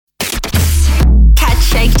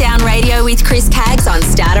Shakedown Radio with Chris Caggs on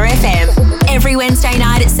Starter FM. Every Wednesday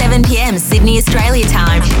night at 7 p.m. Sydney, Australia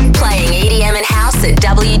time. Playing EDM and house at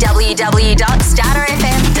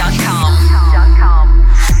www.starterfm.com.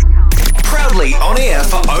 Proudly on air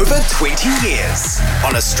for over 20 years.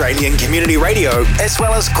 On Australian Community Radio, as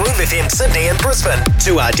well as Groove FM Sydney and Brisbane.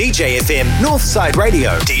 2R DJ FM, Northside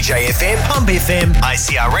Radio, DJ FM, Pump FM,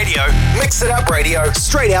 ICR Radio, Mix It Up Radio,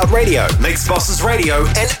 Straight Out Radio, Mix Bosses Radio,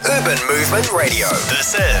 and Urban Movement Radio.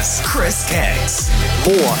 This is Chris Caggs.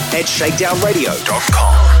 More at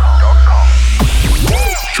shakedownradio.com.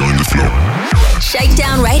 Join the flow.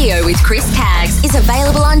 Shakedown Radio with Chris Caggs is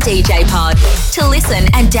available on DJ Pod. To listen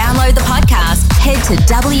and download the podcast, head to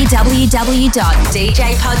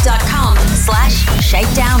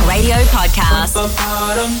www.djpod.com/Shakedown Radio Podcast.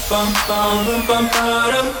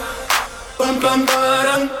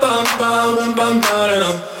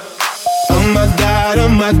 Oh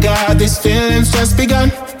my God, these feelings just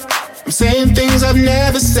begun. I'm saying things I've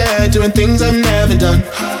never said, doing things I've never done.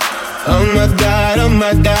 Oh my God,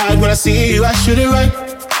 when I see you I shoot it right.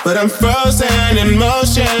 But I'm frozen in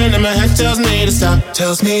motion and my head tells me to stop.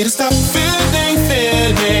 Feeling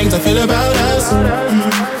feelings I feel about us.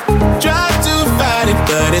 Try to fight it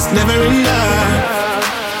but it's never enough.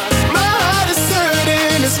 My heart is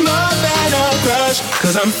hurting, it's more than a crush.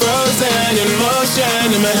 Cause I'm frozen in motion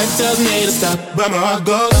and my head tells me to stop. But my heart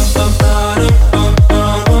goes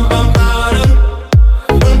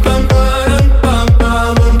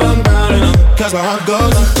cause my heart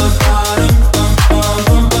goes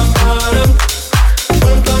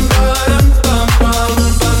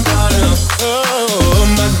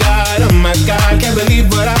oh my God, can't believe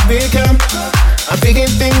what I've become. I'm thinking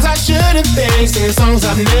things I shouldn't think, singing songs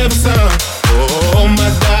I've never sung. Oh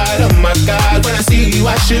my God, when I see you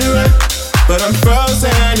I should run. But I'm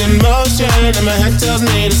frozen in motion and my head tells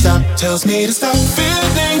me to stop.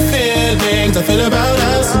 Feeling feelings I feel about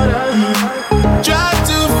us. Try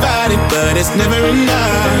to fight it, but it's never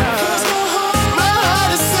enough. My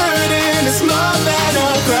heart is hurting, it's more than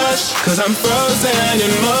a crush. Cause I'm frozen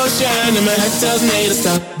in motion and my head tells me to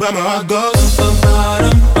stop. But my heart goes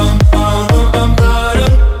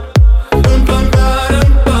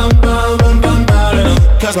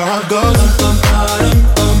cause my heart goes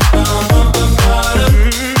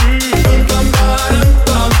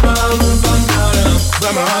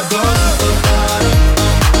but my heart goes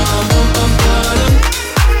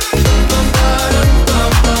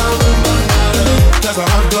cause my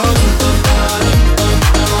heart goes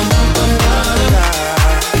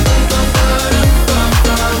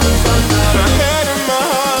my head and my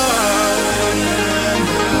heart,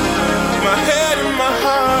 my head and my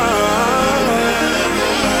heart,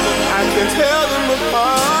 I can tell them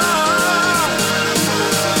apart.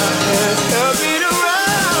 Can't help me to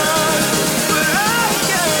run, but I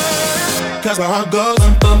can't. Cause my heart goes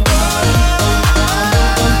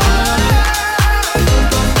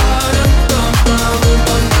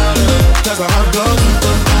cause my heart goes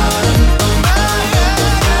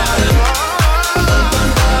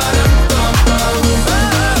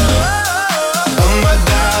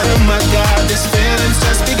oh my God, these feelings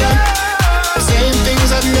just begun. Saying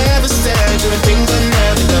things I've never said, doing things I've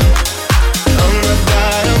never done. Oh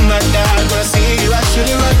my God, when I see you I should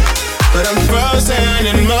run. But I'm frozen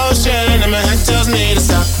in motion and my head tells me to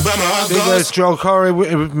stop. But my heart goes. There's Joel Corey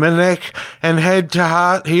with my neck and head to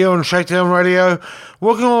heart here on Shakedown Radio.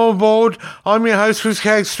 Welcome on board. I'm your host, Chris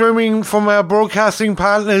Caggs, streaming from our broadcasting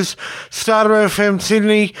partners, Starter FM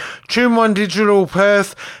Sydney, Tune 1 Digital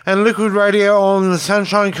Perth, and Liquid Radio on the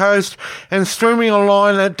Sunshine Coast, and streaming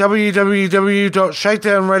online at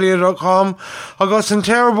www.shakedownradio.com. I've got some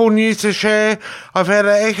terrible news to share. I've had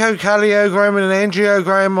an echocardiogram and an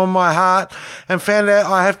angiogram on my heart and found out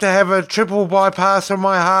I have to have a triple bypass on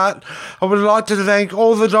my heart. I would like to thank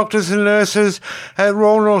all the doctors and nurses at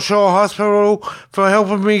Royal North Shore Hospital for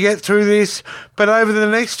helping me get through this. But over the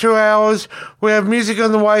next 2 hours, we have music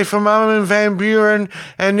on the way from Armin van Buren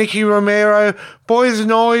and Nicky Romero. Boys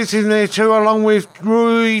Noise in there too, along with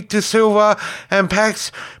Rui De Silva and Pax.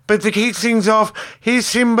 But to kick things off, here's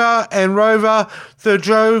Simba and Rover, the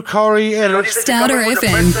Joe Corey edit. Starter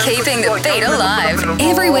FM, keeping the beat alive.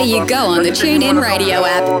 Everywhere you go on the TuneIn radio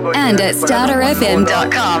app and at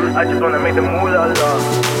starterfm.com. I just wanna make the moolah la,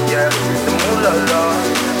 yeah, the moolah la.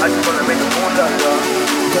 I just wanna make the moolah la.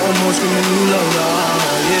 Going more screaming moolah la,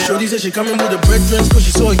 yeah. Shorty said she coming with the bread drinks, cause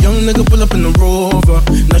she saw a young nigga pull up in the Rover.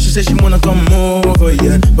 Now she said she wanna come over,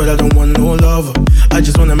 yeah, but I don't want no lover. I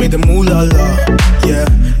just wanna make the moolah la, yeah,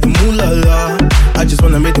 the moolah la. I just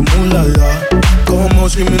wanna make the moolah la. Going more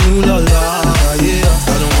screaming moolah la, yeah.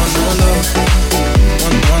 I don't want no love,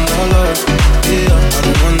 want no love, yeah. I don't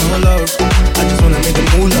love. I just wanna make a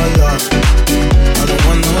moolah la. I don't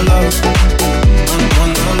want no love. I don't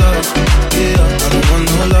want no love. Yeah, I don't want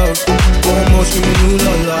no love. Almost give me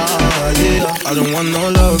moolah la. Yeah, I don't want no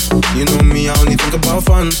love. You know me, I only think about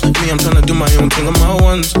fun. Me, I'm tryna do my own thing on my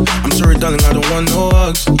ones. I'm sorry, darling, I don't want no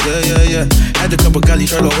hugs. Yeah. Had a couple galley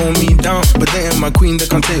try to hold me down, but they ain't my queen, they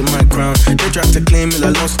can't take my crown. They tried to claim it, I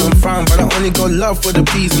lost and found, but I only got love for the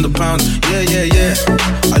peas and the pounds. Yeah.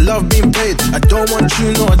 I love being paid. I don't want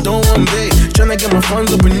you, no, I don't want bait. Tryna get my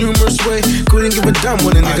funds up in numerous ways. Couldn't give a damn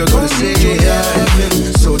what a nigga gotta say.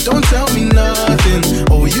 So don't tell me nothing.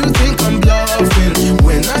 Oh, you think I'm bluffing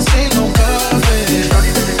when I say no coffee.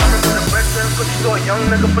 Shawty said she coming for the breakfast, but she saw a young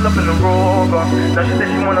nigga pull up in the Rover. Now she said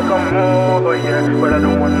she wanna come over, yeah, but I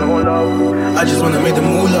don't want no love. I just wanna make the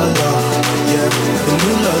moolah la, yeah, the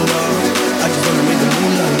moolah la. I just wanna make the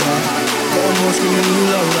moolah la. Almost screaming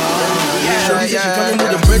moolah la. Shawty said she coming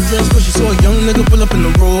with the red dress, but she saw a young nigga pull up in the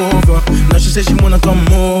Rover. Now she said she wanna come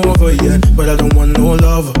over, yeah, but I don't want no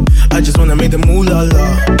lover. I just wanna make the moolah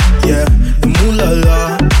la, yeah, the moolah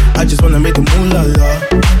la. I just wanna make the moolah la.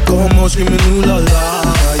 Come on, screaming moolah la,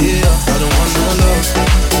 yeah. I don't want no love,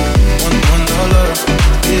 want no love,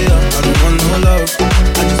 yeah. I don't want no love.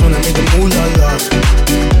 I just wanna make the moolah la. I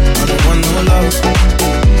don't want no love,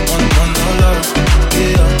 want no love,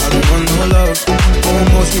 yeah. I don't want no love.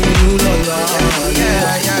 Come on, screaming moolah la,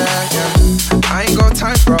 yeah. I ain't got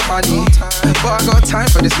time for a honey, but I got time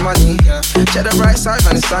for this money. Check the bright side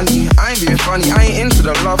when it's sunny. I ain't being funny, I ain't into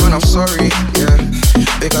the love and I'm sorry, yeah.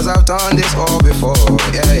 Because I've done this all before,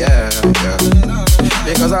 yeah.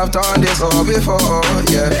 Because I've done this all before,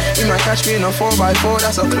 yeah. You might catch me in a 4x4,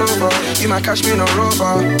 that's a Clover. You might catch me in a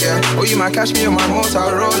Rover, yeah. Or you might catch me in my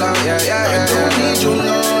Motorola, yeah. I don't need your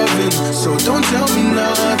loving, so don't tell me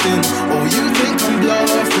nothing. Oh, you think I'm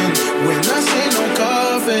bluffing when I say no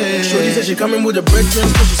coffee. Shorty said she coming with a bread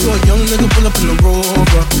dress, cause she saw a young nigga pull up in the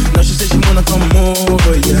Rover. Now she said she wanna come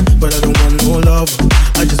over, yeah, but I don't want no love.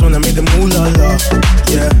 I just wanna make the moolah la,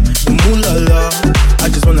 yeah, the moolah la. I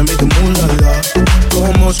just wanna make the moolah la.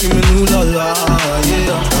 Come on, screaming moolah la,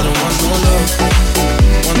 yeah. I don't want no love,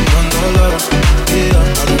 want no love, yeah. I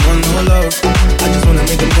don't want no love. I just wanna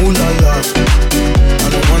make the moolah la. I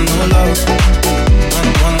don't want no love,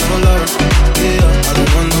 want no love, yeah. I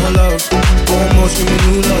don't want no love. Come on, screaming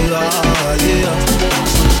moolah la, yeah.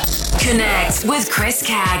 Connect with Chris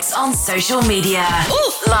Caggs on social media.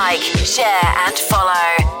 Like, share and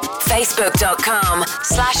follow.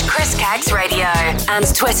 Facebook.com/Chris Caggs Radio and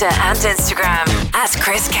Twitter and Instagram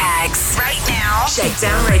 @Chris Caggs. Right now,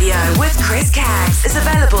 Shakedown Radio with Chris Caggs is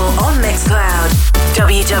available on Mixcloud.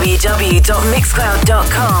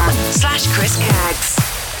 www.mixcloud.com/Chris Caggs.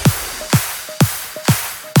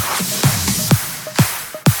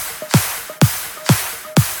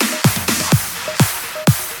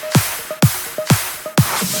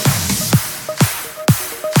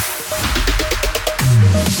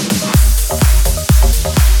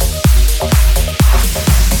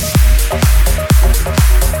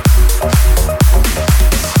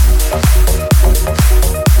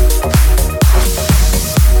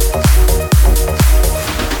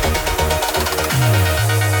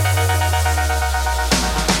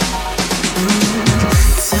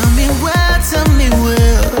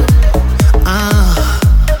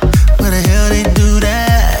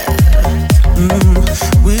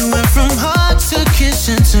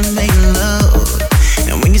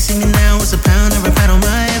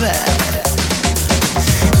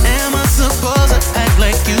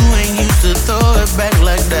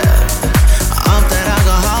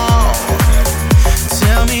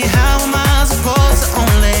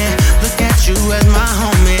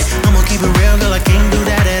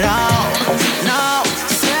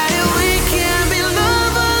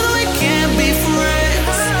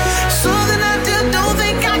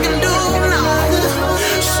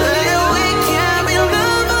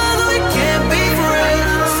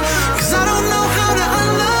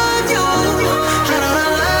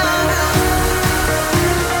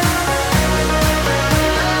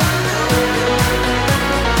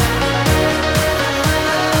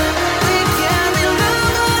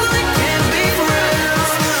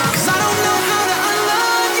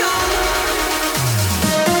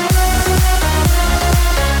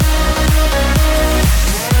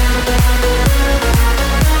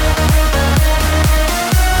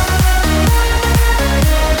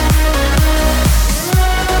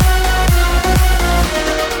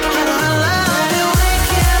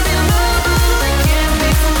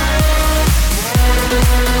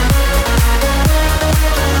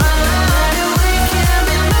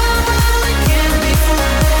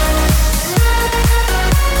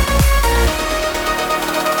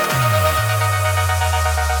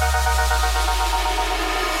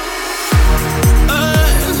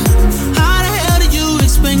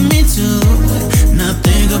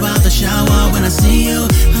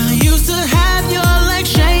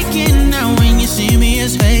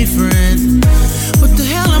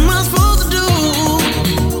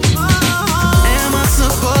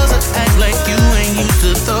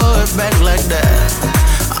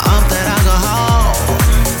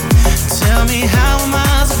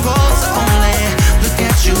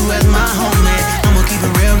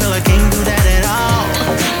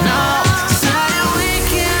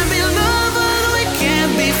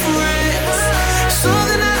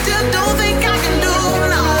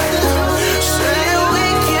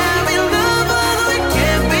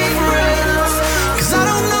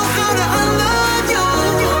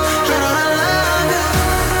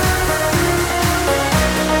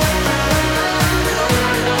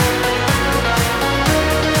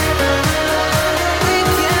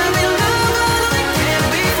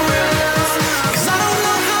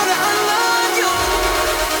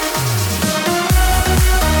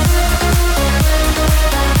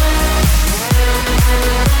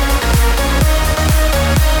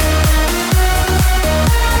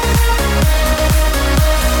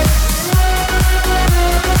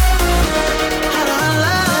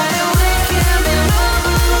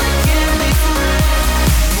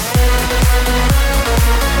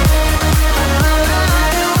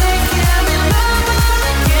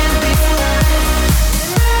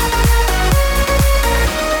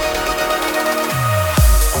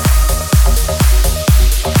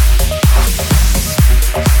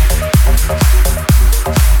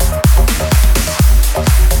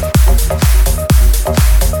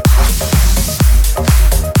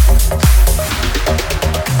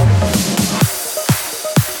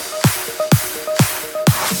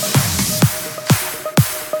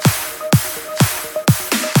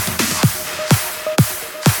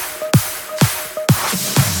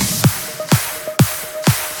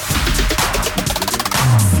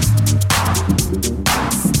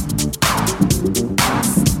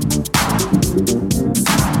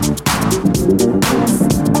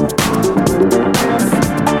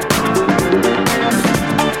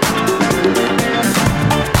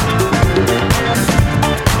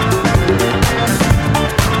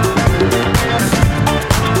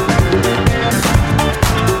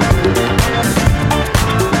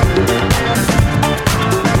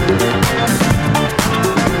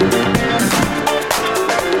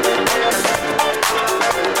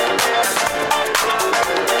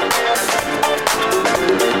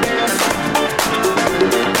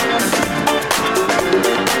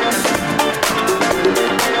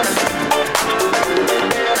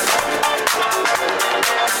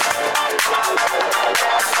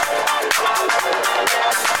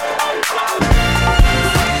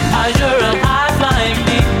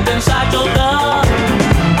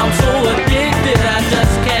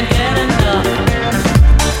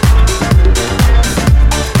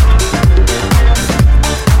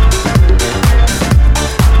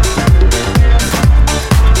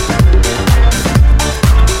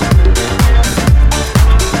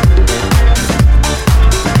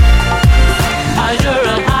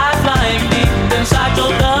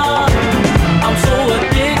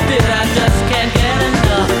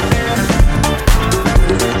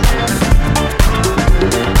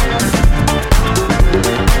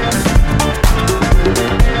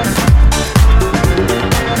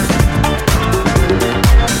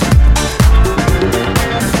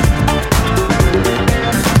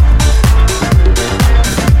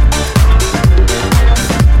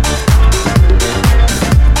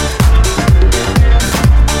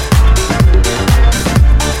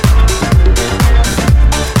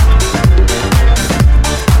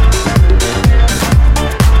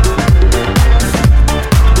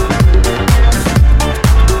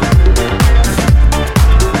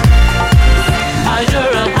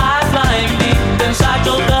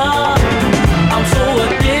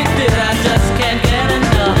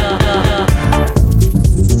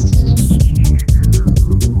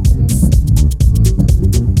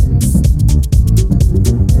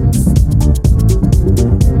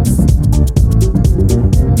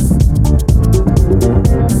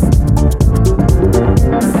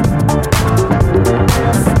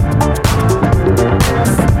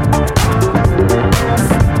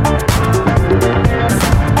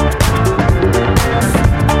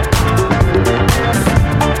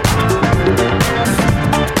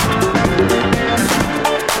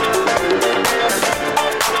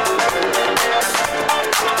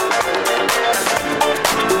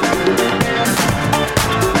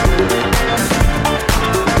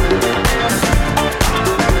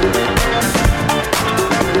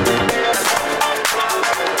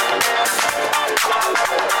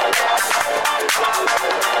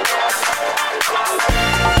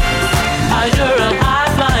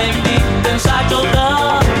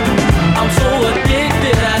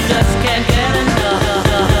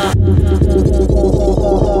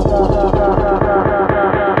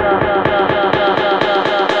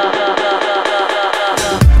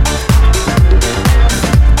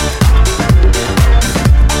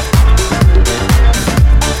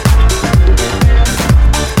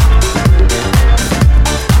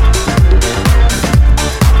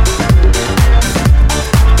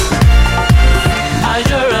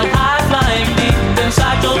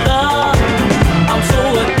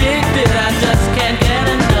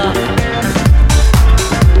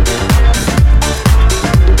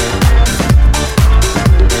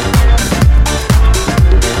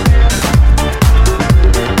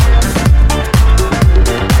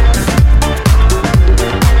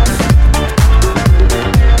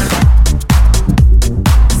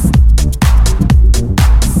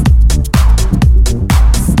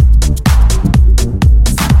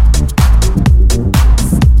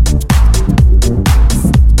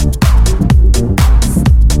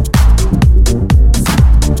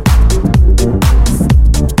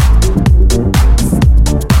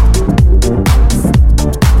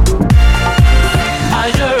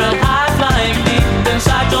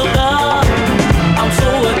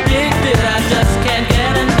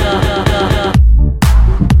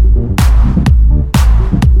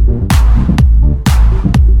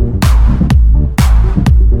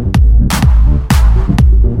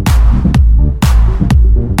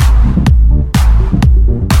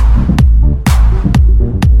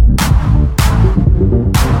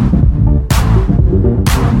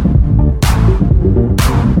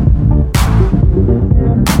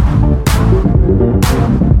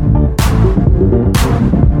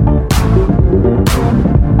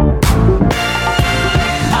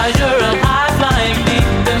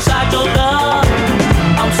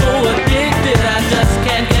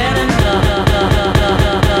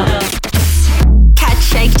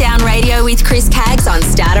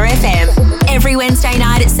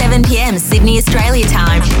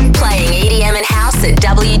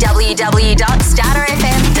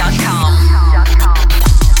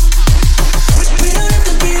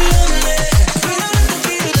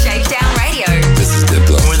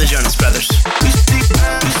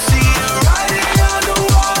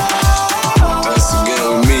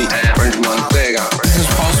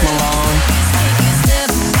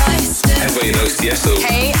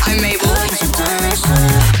 Hey, I'm Mabel.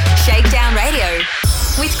 Shakedown Radio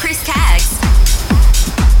with Chris Caggs.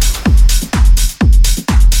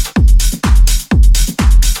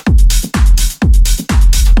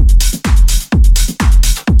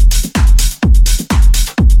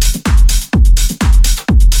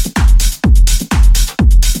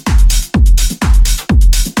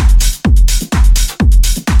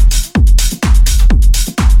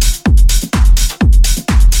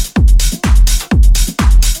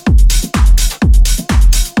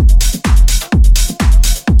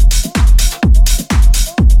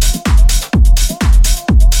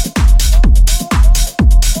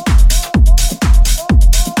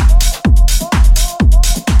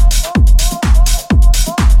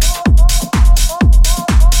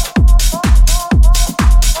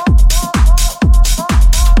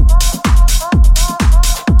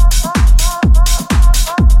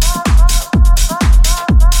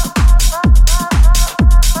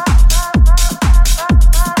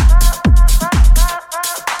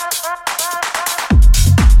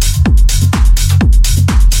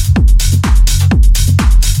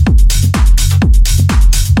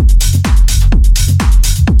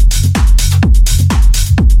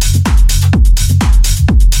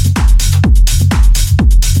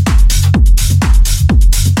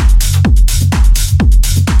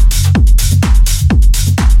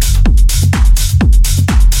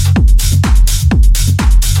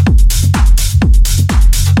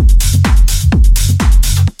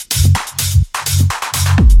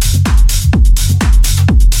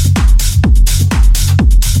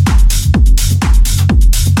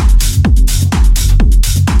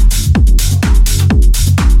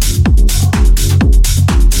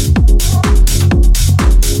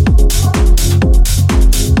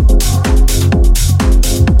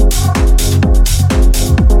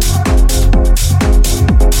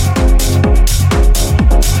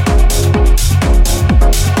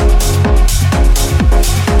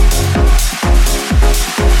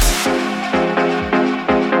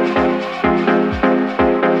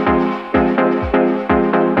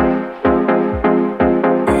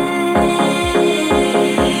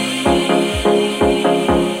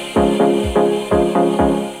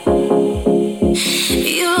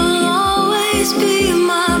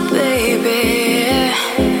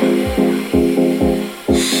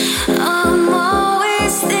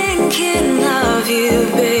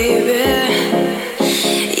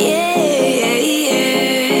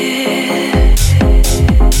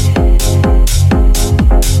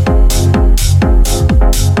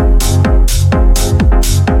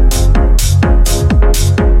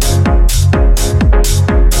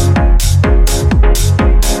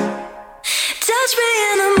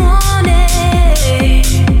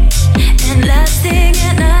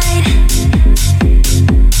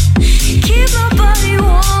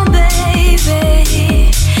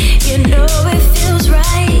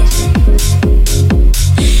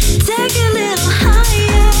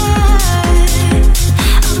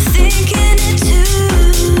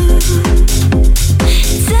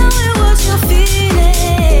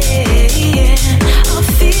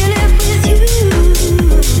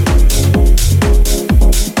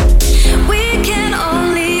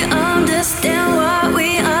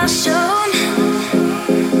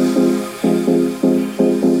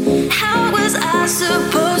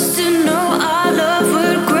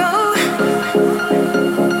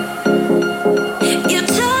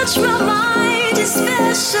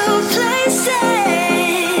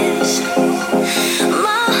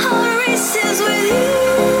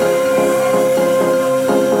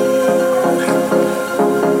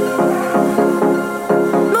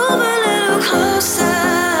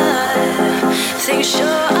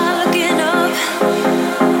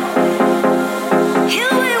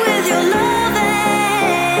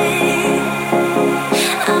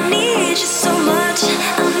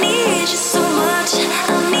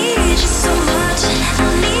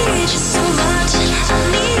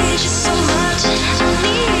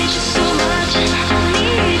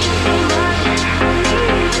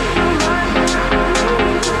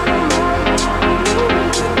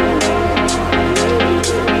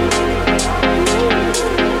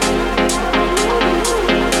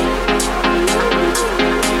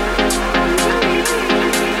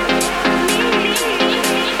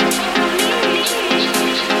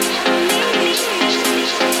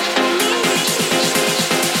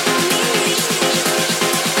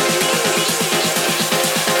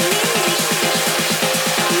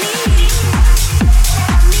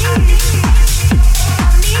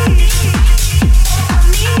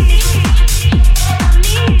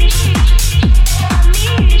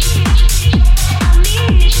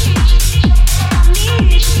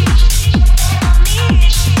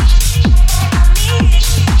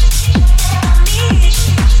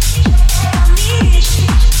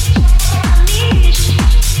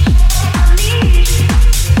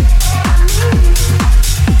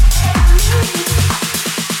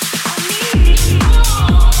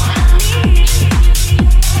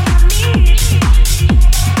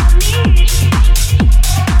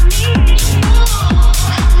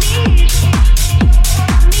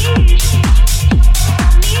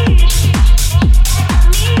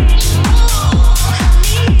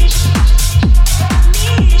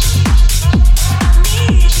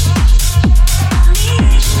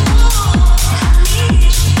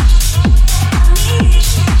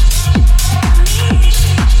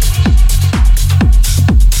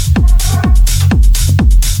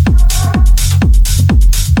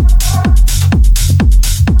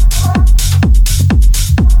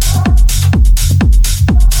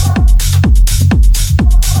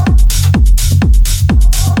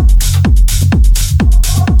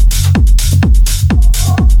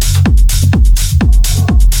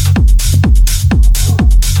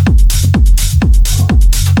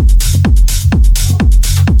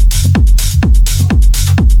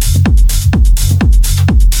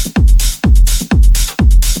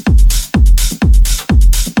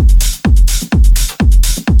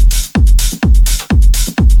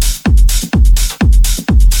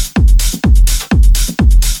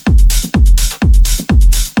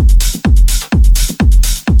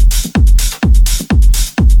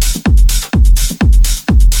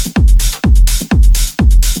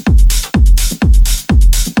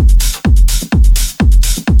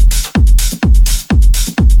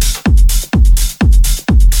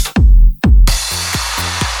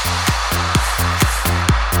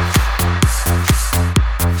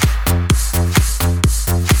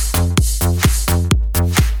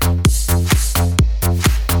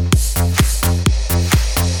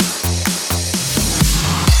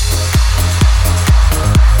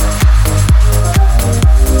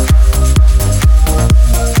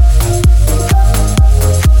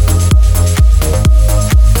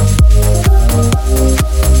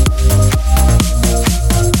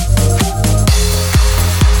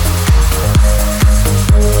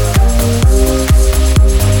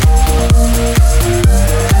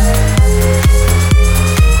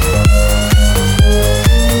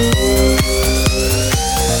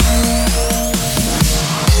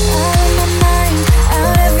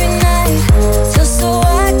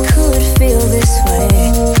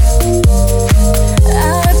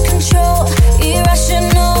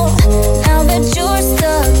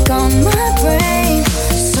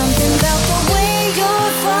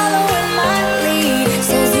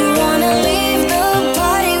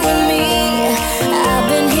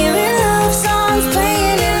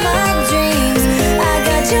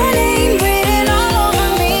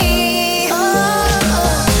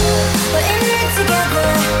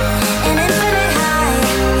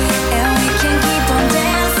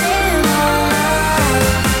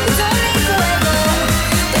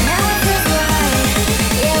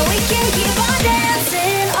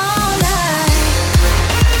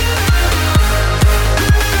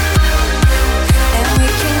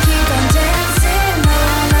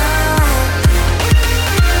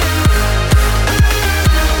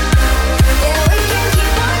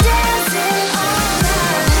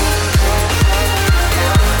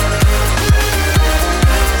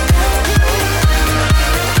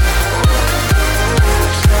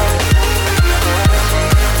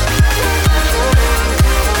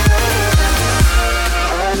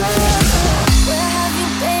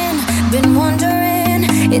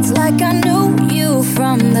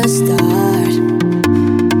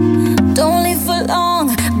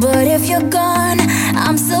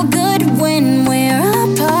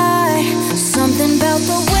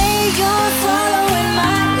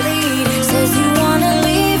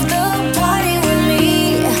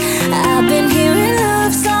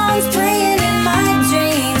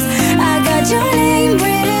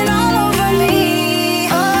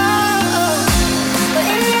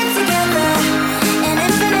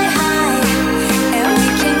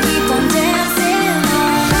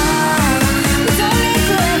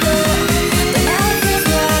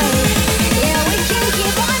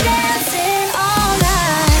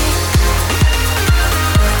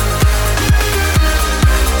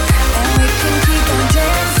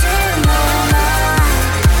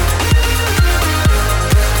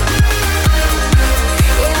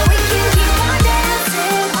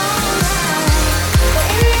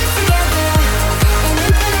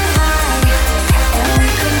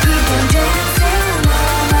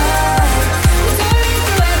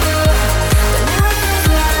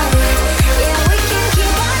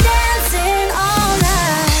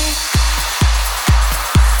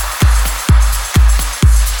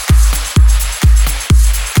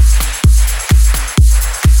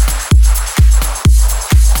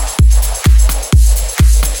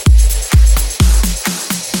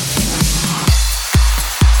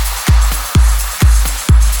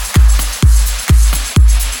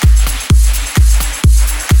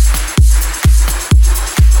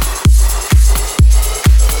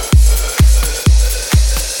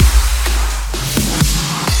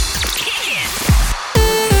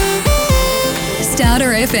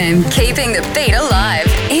 FM, keeping the beat alive.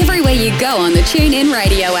 Everywhere you go on the TuneIn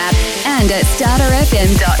Radio app and at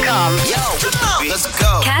starterfm.com. Yo, come on, let's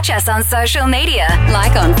go. Catch us on social media,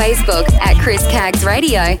 like on Facebook at Chris Caggs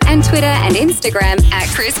Radio and Twitter and Instagram at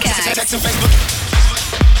Chris Caggs.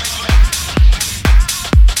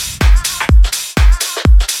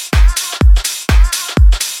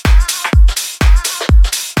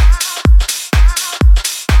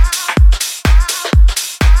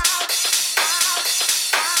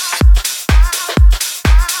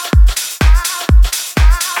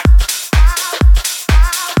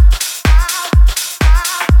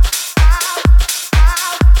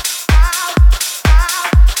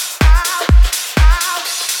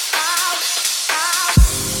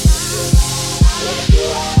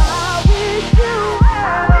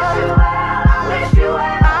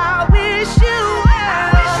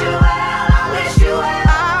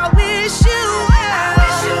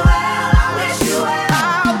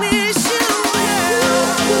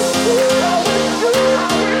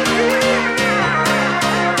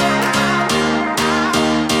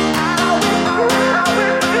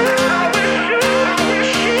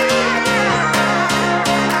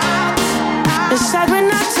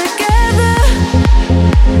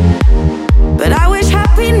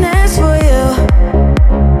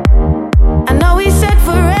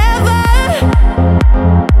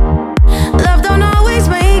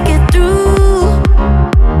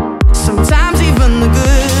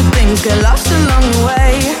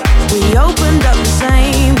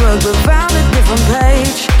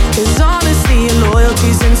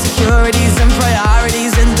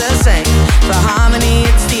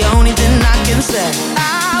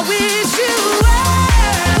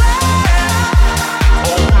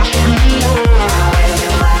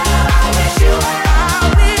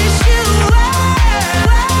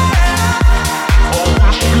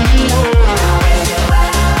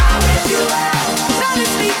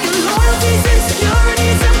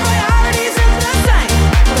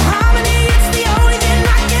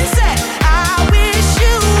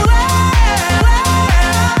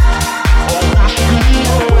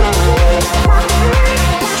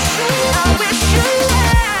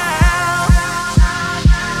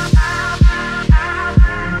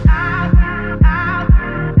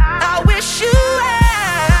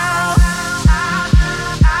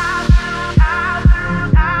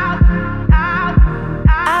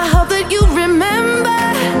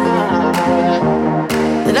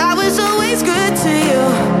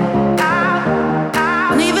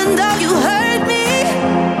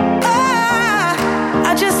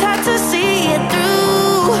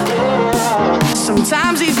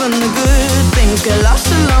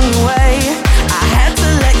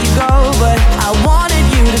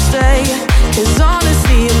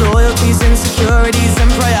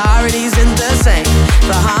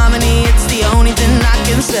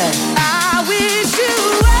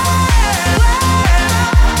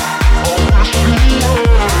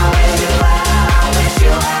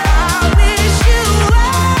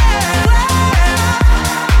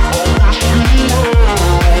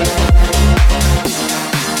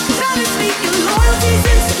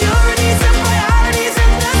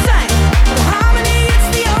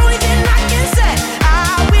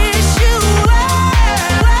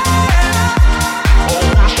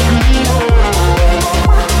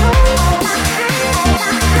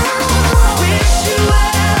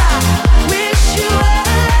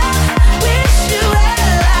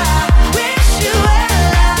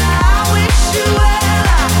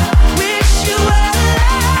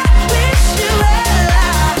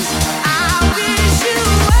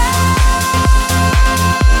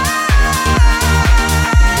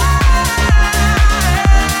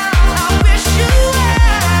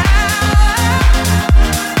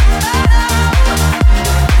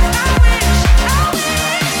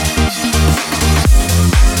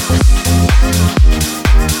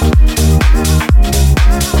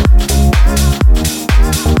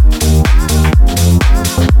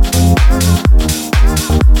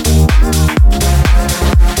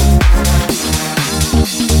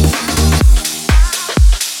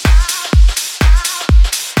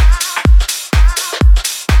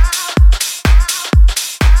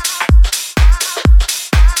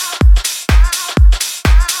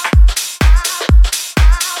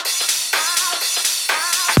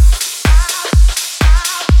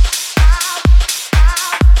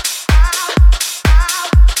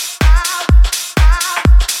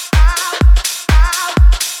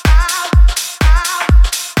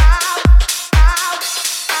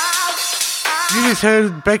 You just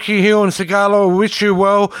heard Becky Hill and Sigalo, Wish You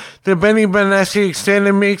Well, the Benny Benassi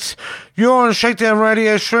extended mix. You're on Shakedown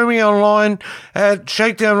Radio, streaming online at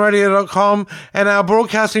shakedownradio.com, and our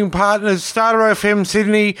broadcasting partners, Starter FM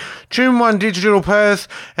Sydney, Tune 1 Digital Perth,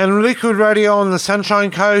 and Liquid Radio on the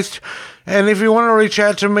Sunshine Coast. And if you want to reach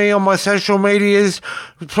out to me on my social medias,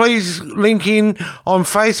 please link in on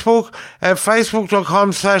Facebook at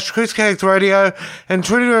facebook.com/ChrisCagsRadio and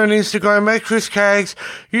Twitter and Instagram at ChrisCags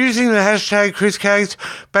using the hashtag ChrisCags.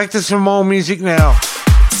 Back to some more music now.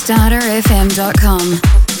 StarterFM.com.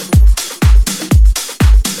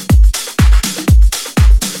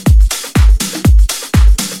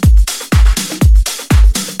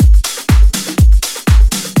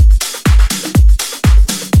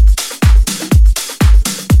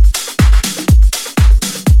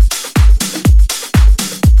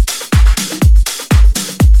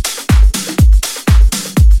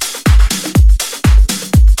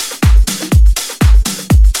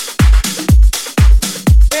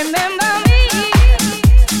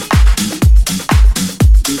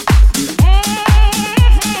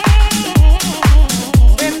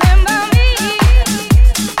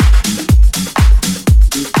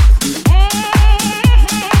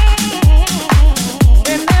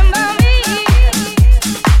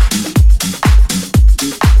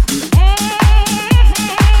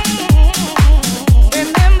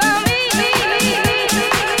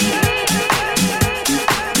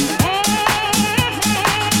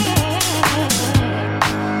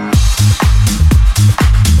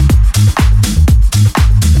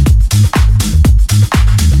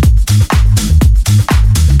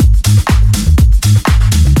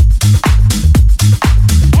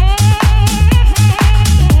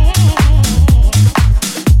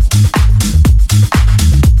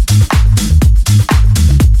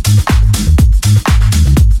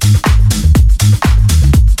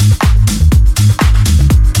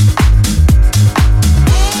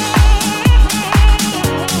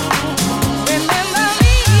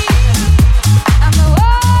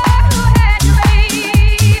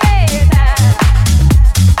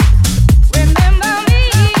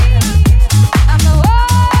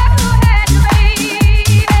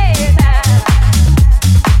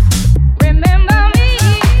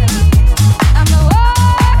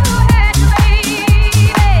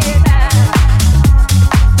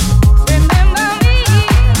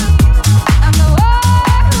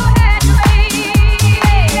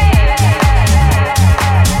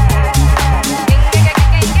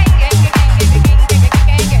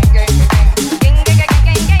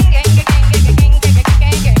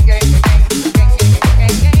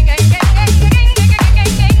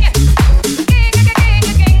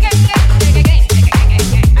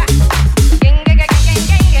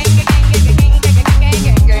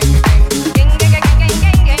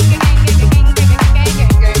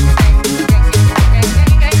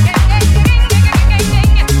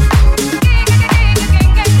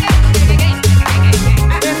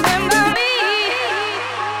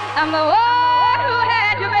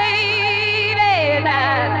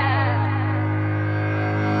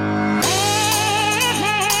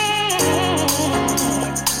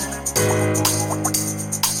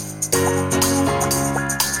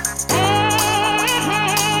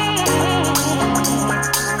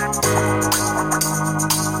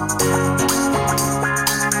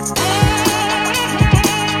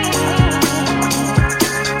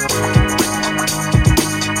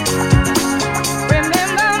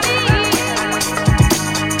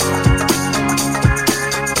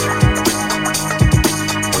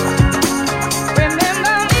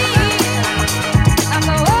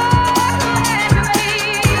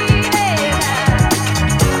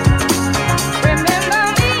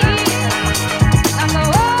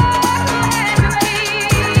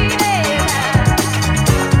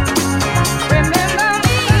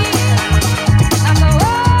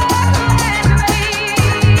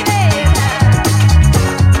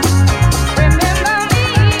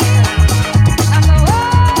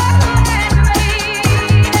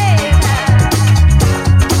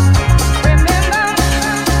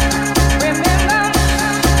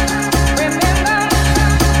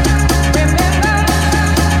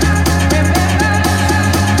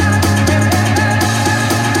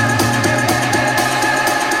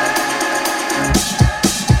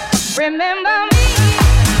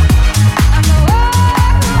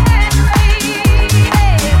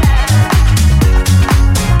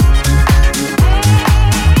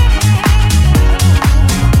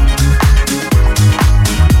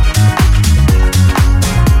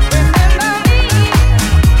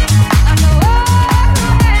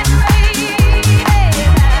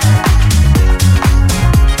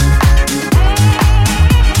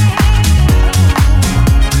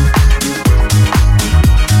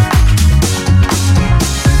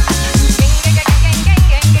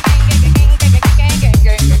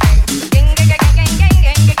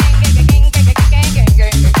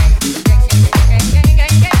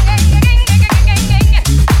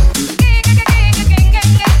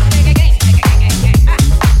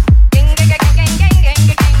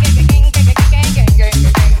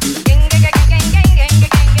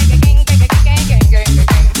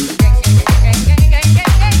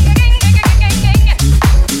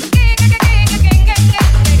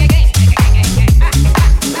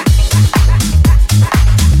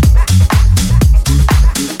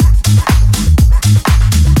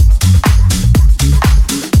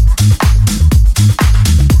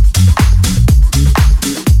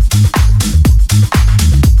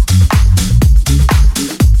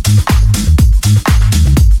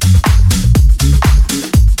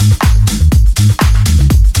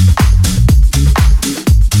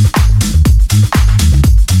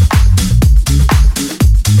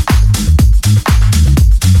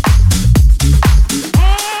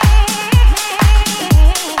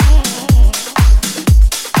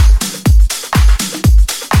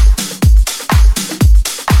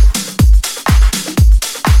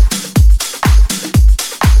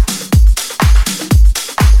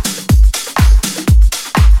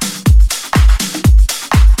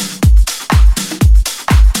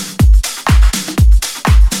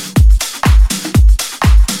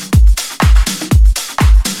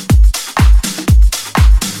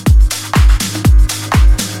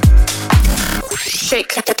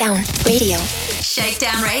 Shakedown Radio.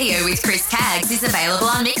 Shakedown Radio with Chris Caggs is available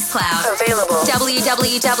on Mixcloud. Available.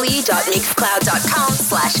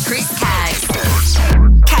 www.mixcloud.com/Chris Caggs.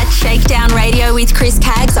 Catch Shakedown Radio with Chris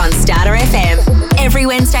Caggs on Starter FM every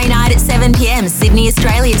Wednesday night at 7 p.m. Sydney,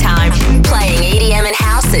 Australia time. Playing EDM and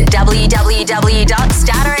house at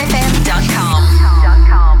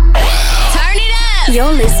www.starterfm.com. Turn it up!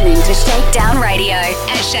 You're listening to Shakedown Radio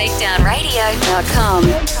at shakedownradio.com.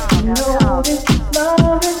 You know this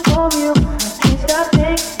love is for you. Can't stop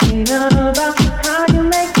thinking about how you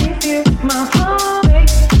make me feel. My heart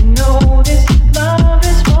breaks. You know this love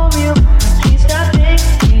is for you. Can't stop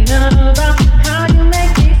thinking about how you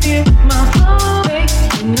make me feel. My heart breaks.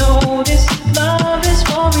 You know this love is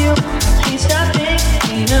for you. Can't stop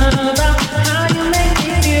thinking about how you make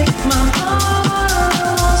me feel. My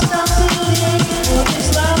heart won't stop beating for this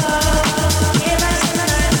love. Here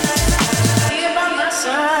by my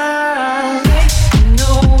side. You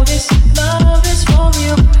know this love is for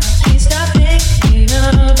you. Can't stop thinking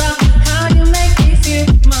about how you make me feel.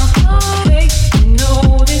 My heart breaks. You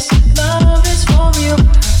know this love is for you.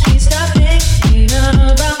 Can't stop thinking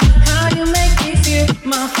about how you make me feel.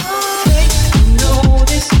 My heart breaks. You know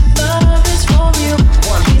this love is for you.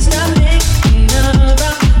 Can't stop thinking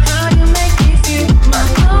about how you make me feel. My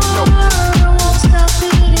heart won't stop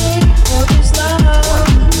beating for this love.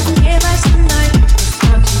 Yeah, last night it's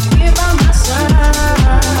time to be by my side.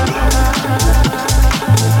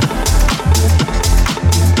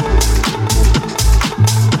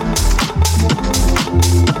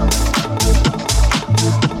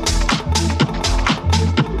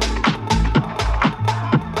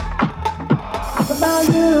 About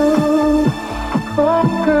you, oh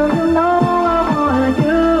girl, you know I want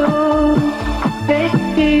you.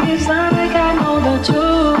 Baby, it's like I know the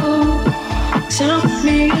truth. Tell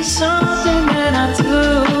me it's something that I do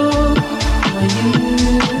for you.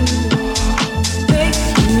 Baby,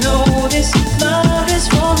 you know this love is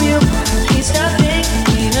for you. Can't stop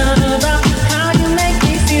thinking about how you make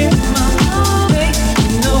me feel. My heart, baby,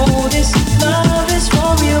 you know this love is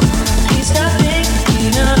for you. Can't stop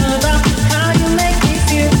thinking about how you make me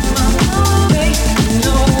feel. My heart, baby, you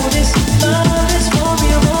know this love is for you.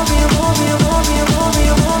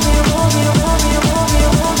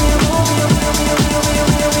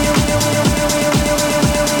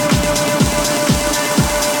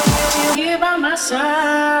 Here by my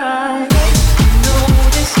side. You know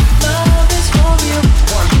this love is for you.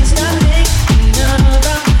 Can't stop thinking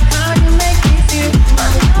about how you make me feel. My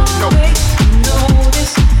heart, baby, you know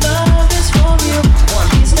this love is for you.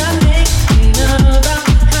 Can't stop thinking about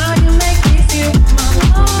how you make me feel. My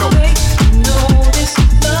heart, baby, you know this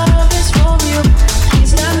love is for you. Can't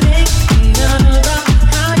stop thinking about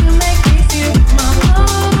how you make me feel. My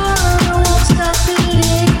heart won't stop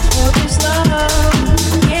beating for this love.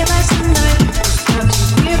 Yeah, last night it's time to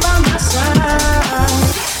be by my side.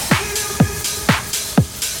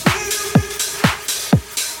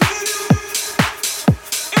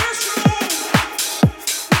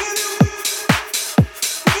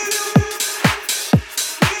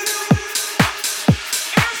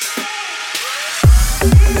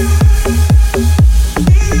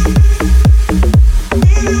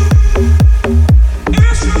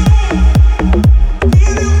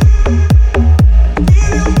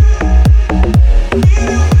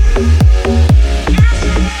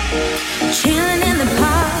 Chilling in the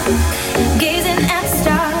park, gazing at the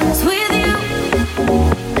stars with you,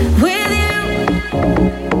 with you.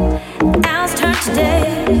 Hours turn to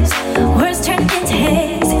days, words turn into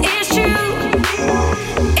haze. It's true,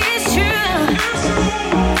 it's true.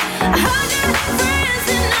 100 friends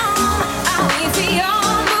and all, I'll wait for your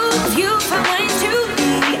move. You find ways to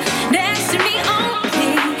be next to me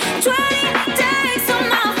only. 20 days on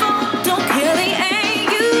my phone, don't really ain't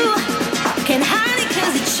you. Can't hide it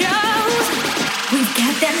 'cause it shows. We've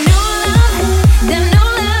got that new love, that new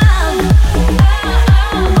love.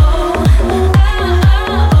 Oh, oh, oh,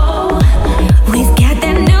 oh, oh. We've got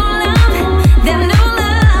that new love, that new love.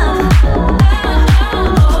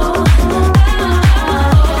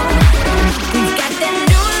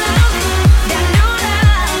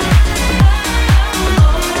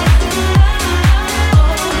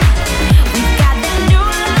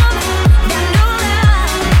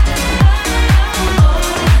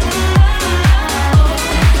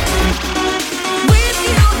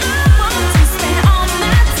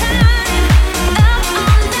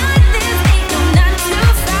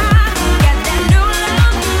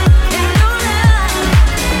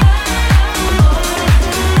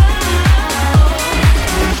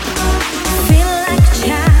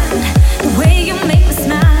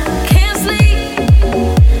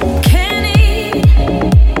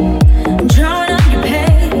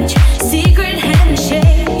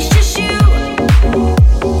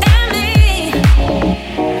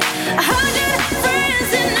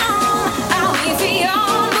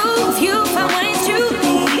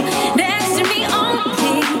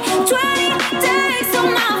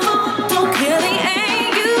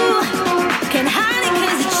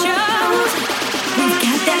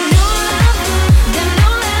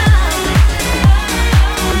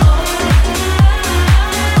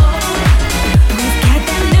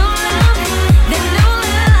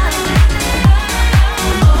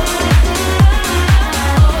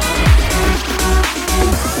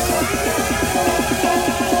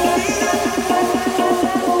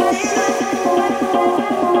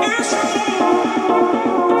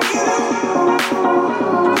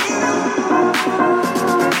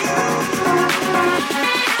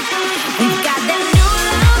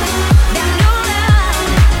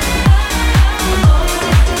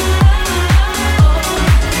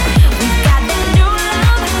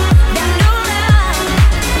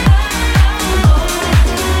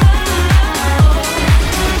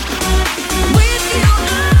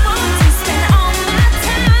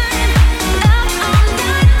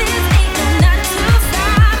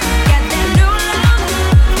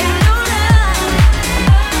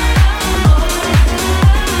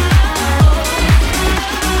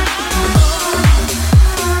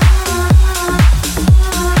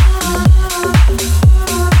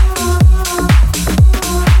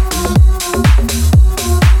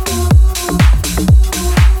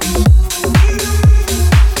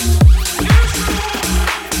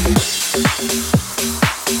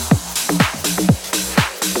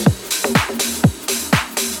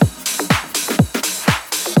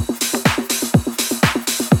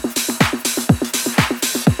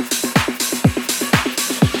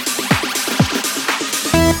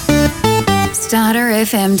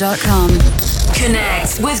 StarterFM.com.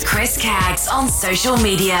 Connect with Chris Caggs on social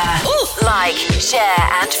media. Like, share,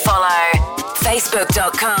 and follow.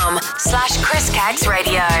 Facebook.com/Chris Caggs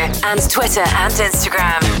Radio and Twitter and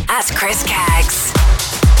Instagram @Chris Caggs.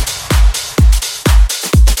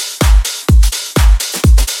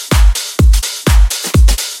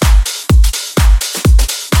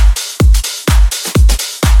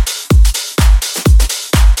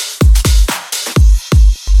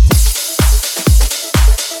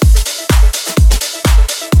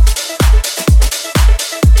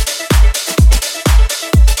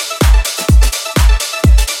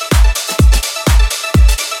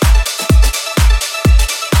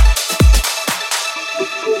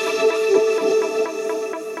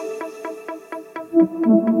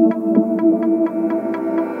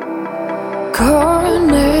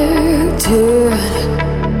 Connected,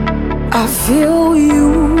 I feel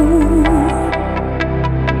you.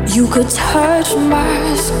 You could touch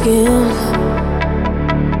my skin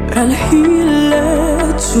and heal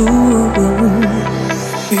it too.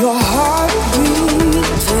 Your heart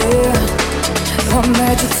beating, a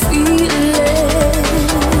magic feeling.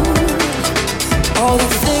 All the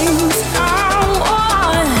things I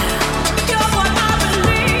want, you're what I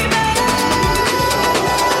believe in.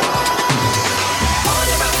 Hold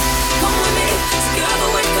your breath, come with me. Together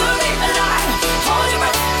we could be alive. Hold your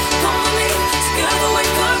breath, come with me. Together we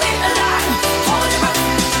could be alive. Hold your breath,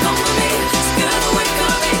 come with me. Together we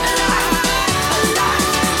could be alive. Alive,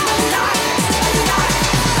 alive, alive,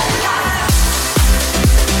 alive.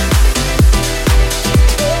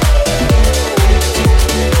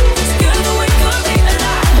 Together we could be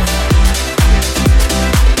alive.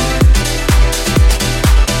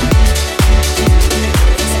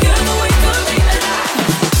 Together we could be alive.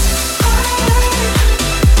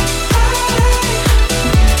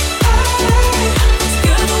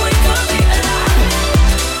 Together we could be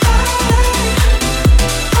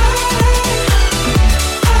alive.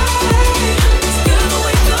 Together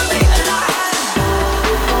we could be alive.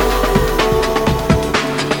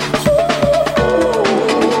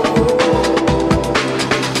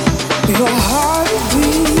 Your heart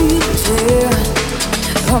beating,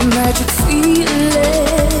 a magic feeling.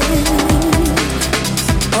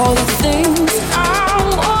 All the things I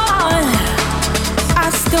want, I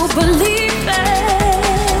still believe in.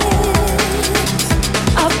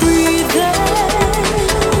 I breathe in,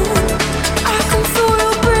 I can feel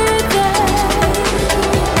you breathing.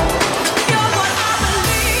 You're what I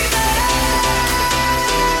believe in.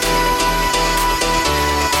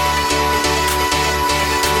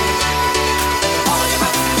 Hold your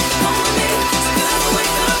breath, come with me. Together we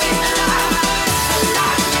could be alive.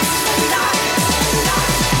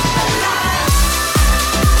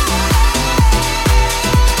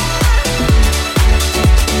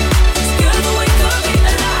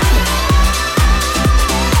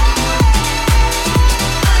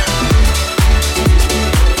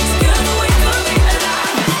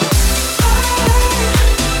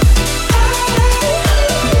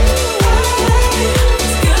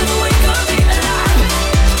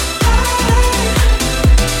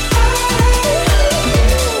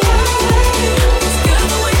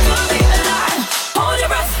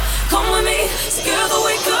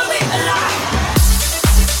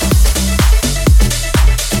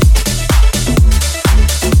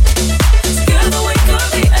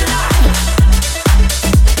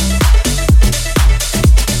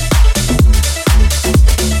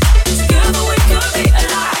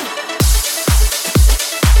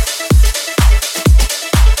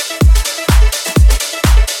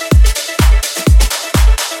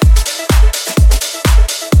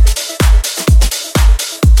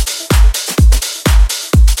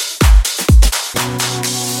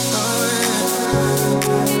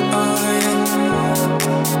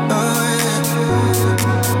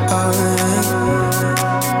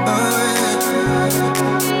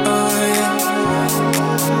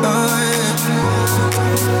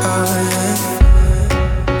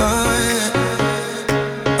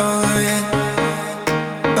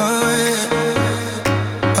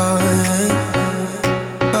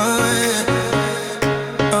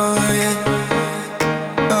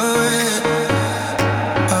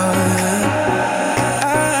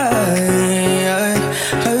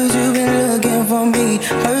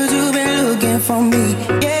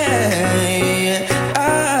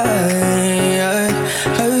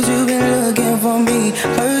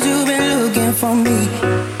 for me.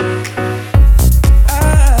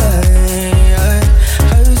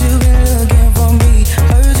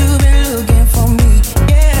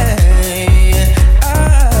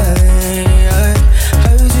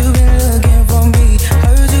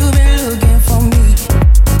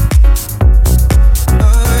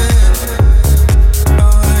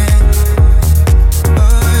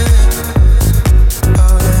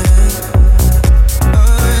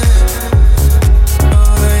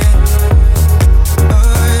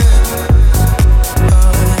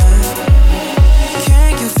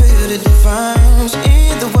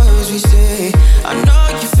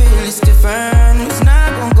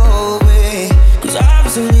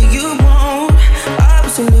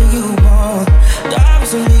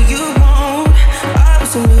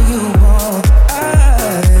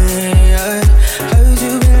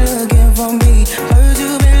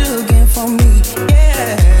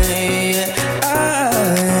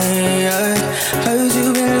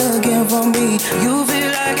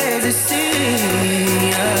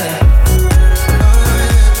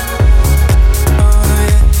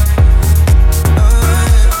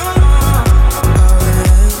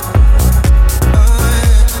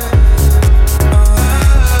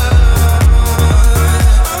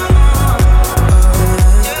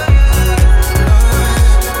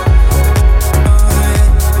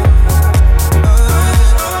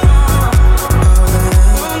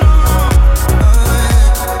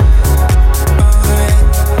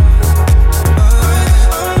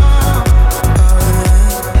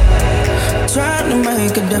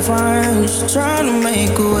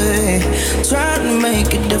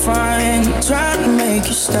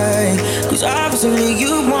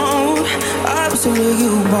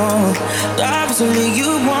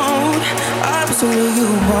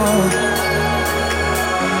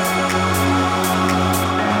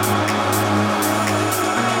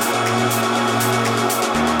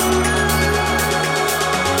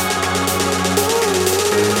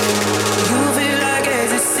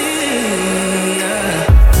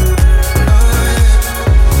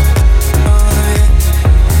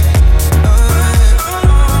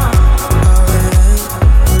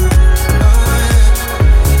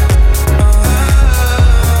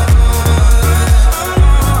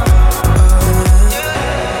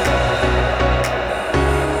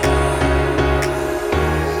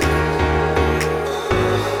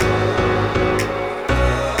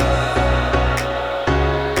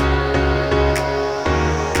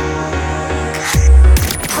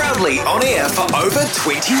 On air for over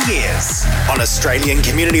 20 years. On Australian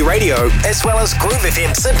Community Radio, as well as Groove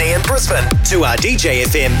FM Sydney and Brisbane. To our DJ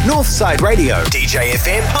FM Northside Radio, DJ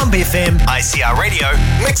FM Pump FM, ICR Radio,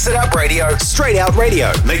 Mix It Up Radio, Straight Out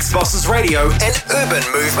Radio, Mix Bosses Radio, and Urban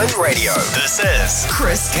Movement Radio. This is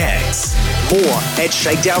Chris Caggs. More at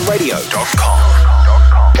shakedownradio.com.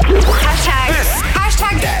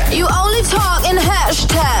 Hashtag that. You only talk in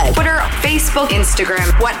hashtag. Twitter, Facebook, Instagram,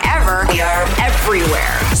 whatever. We are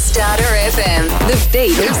everywhere. Starter FM, the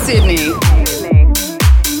beat of Sydney.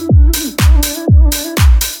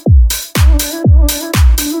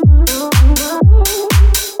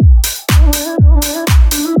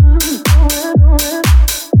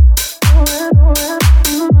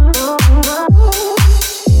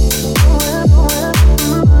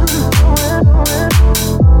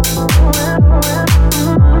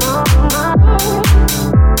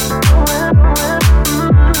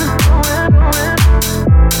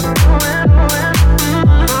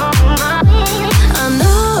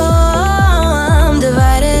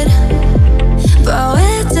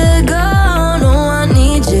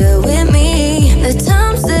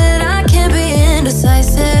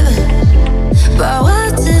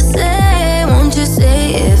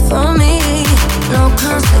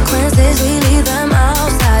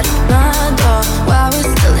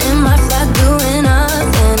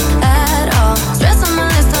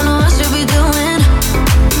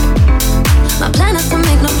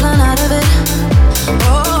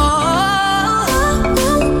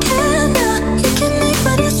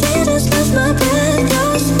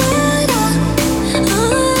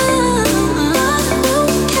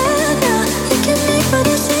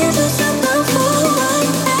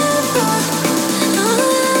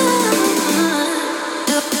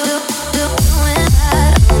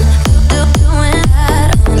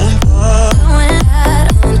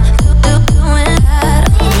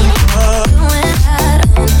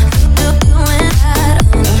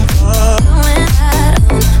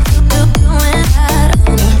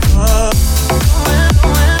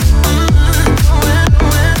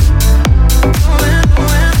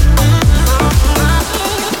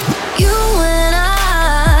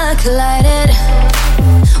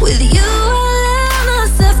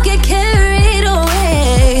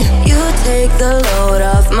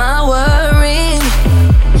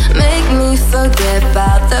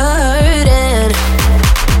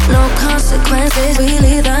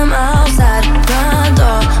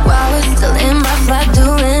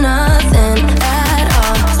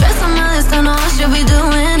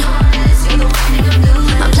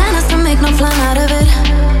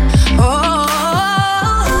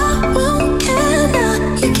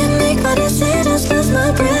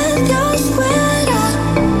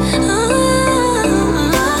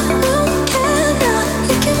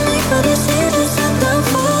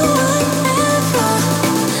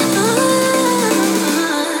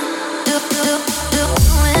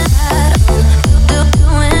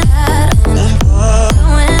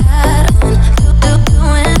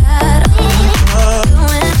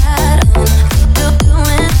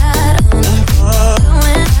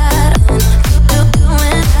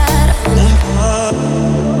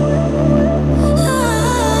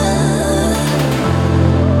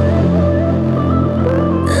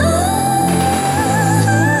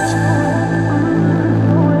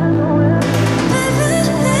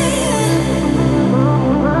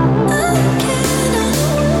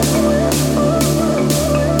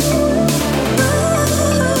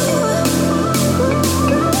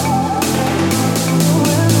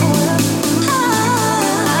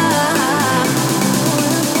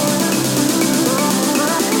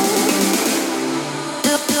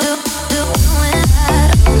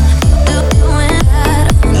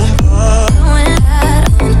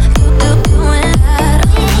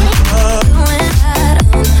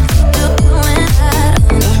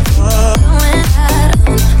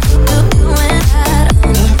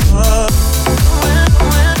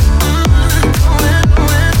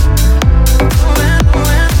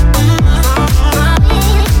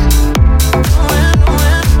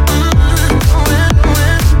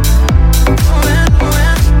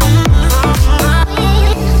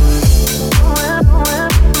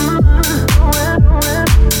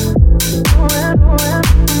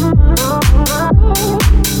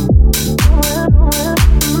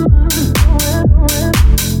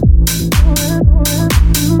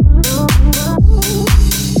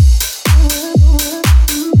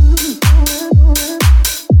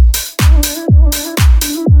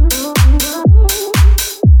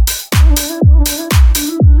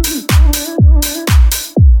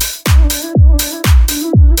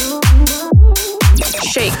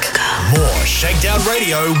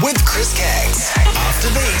 Radio with Chris Caggs. After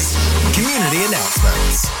these community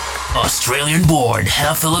announcements. Australian-born,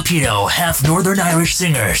 half Filipino, half Northern Irish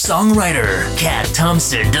singer-songwriter Kat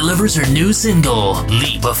Thompson delivers her new single,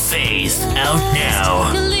 Leap of Faith, out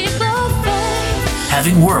now.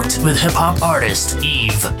 Having worked with hip-hop artist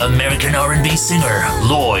Eve, American R&B singer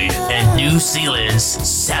Lloyd, and New Zealand's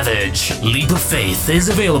Savage, Leap of Faith is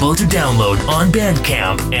available to download on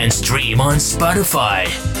Bandcamp and stream on Spotify.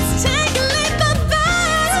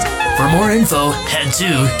 For more info, head to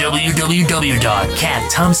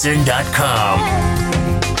www.catthompson.com.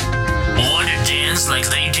 Want to dance like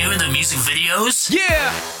they do in the music videos?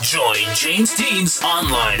 Yeah! Join James Dean's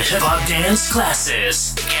online hip-hop dance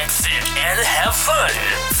classes. Get fit and have fun.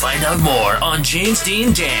 Find out more on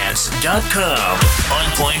jamesdeandance.com.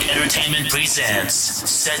 On Point Entertainment presents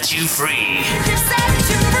Set You Free.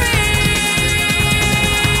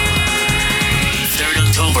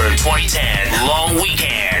 October 2010, long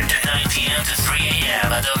weekend, 9 p.m. to 3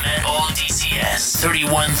 a.m. at the Met Old DCS,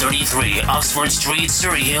 3133 Oxford Street,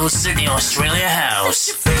 Surrey Hills, Sydney, Australia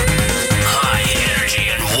House. High energy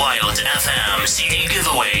and wild FM CD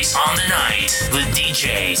giveaways on the night with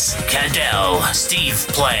DJs Cadell, Steve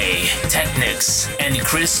Play, Technics, and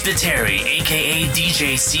Chris Spiteri, aka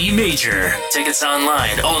DJ C Major. Tickets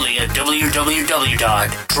online only at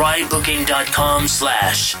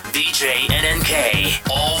www.trybooking.com/VJNNK.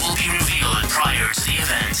 All will be revealed prior to the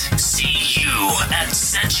event. See you at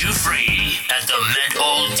Set You Free at the Met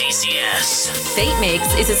Old DCS. Beat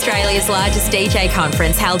Mix is Australia's largest DJ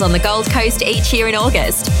conference held on the Gold Coast each year in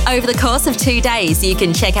August. Over the course of 2 days, you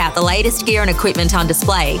can check out the latest gear and equipment on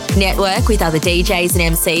display, network with other DJs and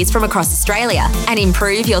MCs from across Australia, and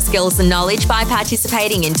improve your skills and knowledge by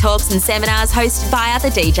participating in talks and seminars hosted by other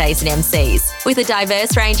DJs and MCs. With a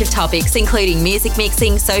diverse range of topics including music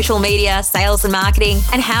mixing, social media, sales and marketing,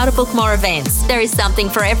 and how to book more events, there is something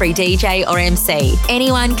for every DJ or MC.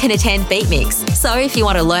 Anyone can attend Beat Mix. So if you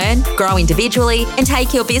want to learn, grow individually, and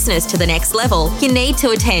take your business to the next level, you need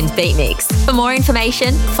to attend Beat Mix. For more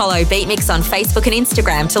information, follow Beat Mix on Facebook and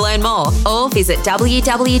Instagram to learn more, or visit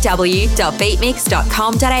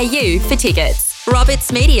www.beatmix.com.au for tickets.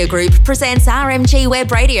 Roberts Media Group presents RMG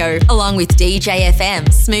Web Radio, along with DJ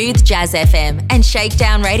FM, Smooth Jazz FM, and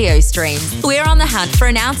Shakedown Radio streams. We're on the hunt for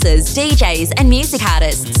announcers, DJs, and music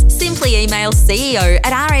artists. Simply email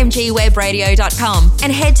ceo@rmgwebradio.com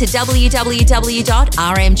and head to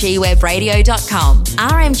www.rmgwebradio.com.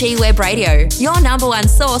 RMG Web Radio, your number one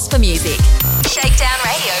source for music. Shakedown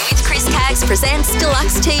Radio with Chris Caggs presents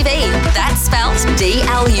Deluxe TV. That's spelled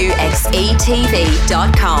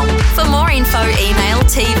DLUXETV.com. For more info, email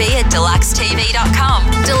tv@deluxetv.com.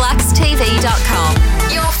 Deluxetv.com,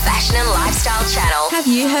 your fashion and lifestyle channel. Have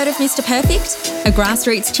you heard of Mr. Perfect? A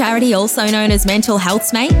grassroots charity also known as Mental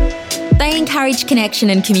Health's Mate? They encourage connection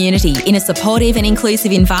and community in a supportive and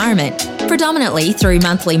inclusive environment, predominantly through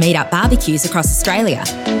monthly meet-up barbecues across Australia.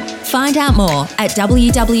 Find out more at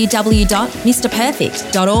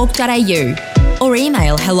www.mrperfect.org.au or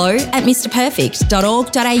email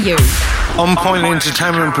hello@mrperfect.org.au. On Point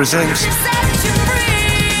Entertainment presents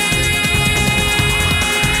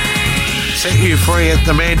Set You Free at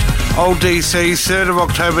the Med, Old DC, 3rd of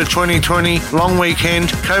October 2020, long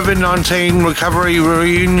weekend, COVID-19 recovery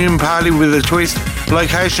reunion party with a twist.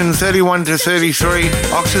 Location 31 to 33,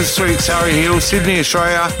 Oxford Street, Surrey Hills, Sydney,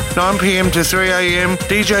 Australia, 9 p.m. to 3 a.m.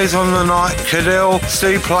 DJs on the night, Cadell,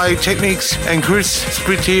 Steve Play, Technics, and Chris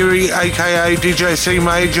Spiteri, aka DJ C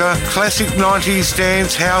Major. Classic 90s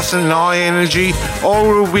dance, house, and high energy. All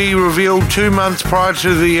will be revealed 2 months prior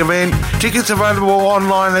to the event. Tickets available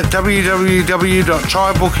online at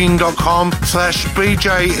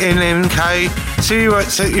www.trybooking.com/BJNNK. See you at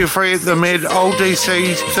Set You Free at the Med, Old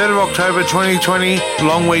DC, 3rd of October 2020,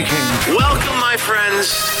 long weekend. Welcome, my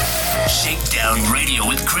friends. Shakedown Radio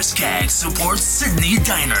with Chris Caggs supports Sydney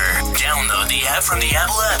Diner. Download the app from the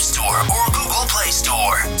Apple App Store or Google Play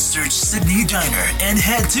Store. Search Sydney Diner and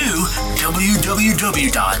head to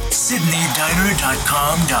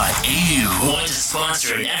www.sydneydiner.com.au. Want to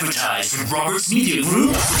sponsor and advertise with Roberts Media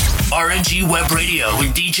Group? RNG Web Radio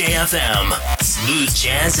with DJ FM, Smooth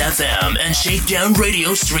Jazz FM, and Shakedown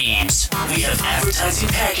Radio streams. We have advertising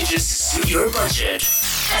packages to suit your budget.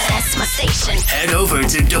 That's my station. Head over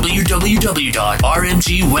to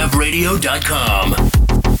www.rmgwebradio.com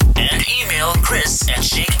and email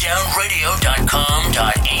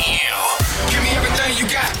chris@shakedownradio.com.au. Give me everything you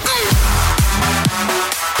got.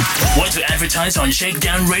 Want to advertise on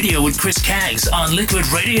Shakedown Radio with Chris Caggs on Liquid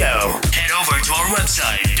Radio? Head over to our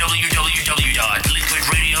website,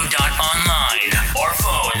 www.liquidradio.online, or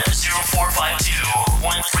phone 0452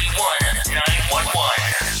 131 911.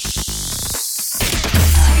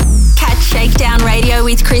 Shakedown Radio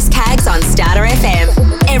with Chris Caggs on Starter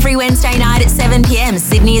FM. Every Wednesday night at 7 p.m.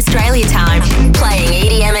 Sydney, Australia time. Playing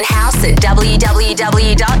EDM and house at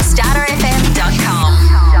www.starterfm.com.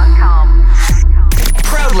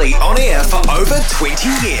 Proudly on air for over 20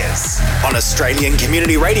 years. On Australian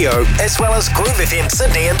Community Radio, as well as Groove FM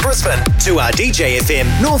Sydney and Brisbane. To our DJ FM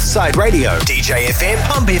Northside Radio, DJ FM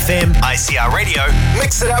Pump FM, ICR Radio,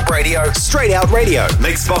 Mix It Up Radio, Straight Out Radio,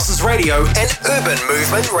 Mix Bosses Radio, and Urban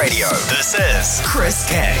Movement Radio. This is Chris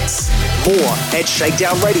Caggs. More at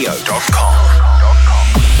shakedownradio.com.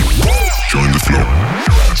 Join the flow.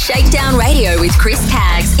 Shakedown Radio with Chris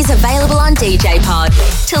Caggs is available on DJ Pod.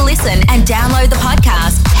 To listen and download the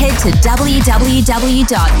podcast, head to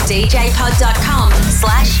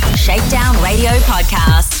www.djpod.com/Shakedown Radio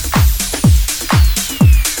Podcast.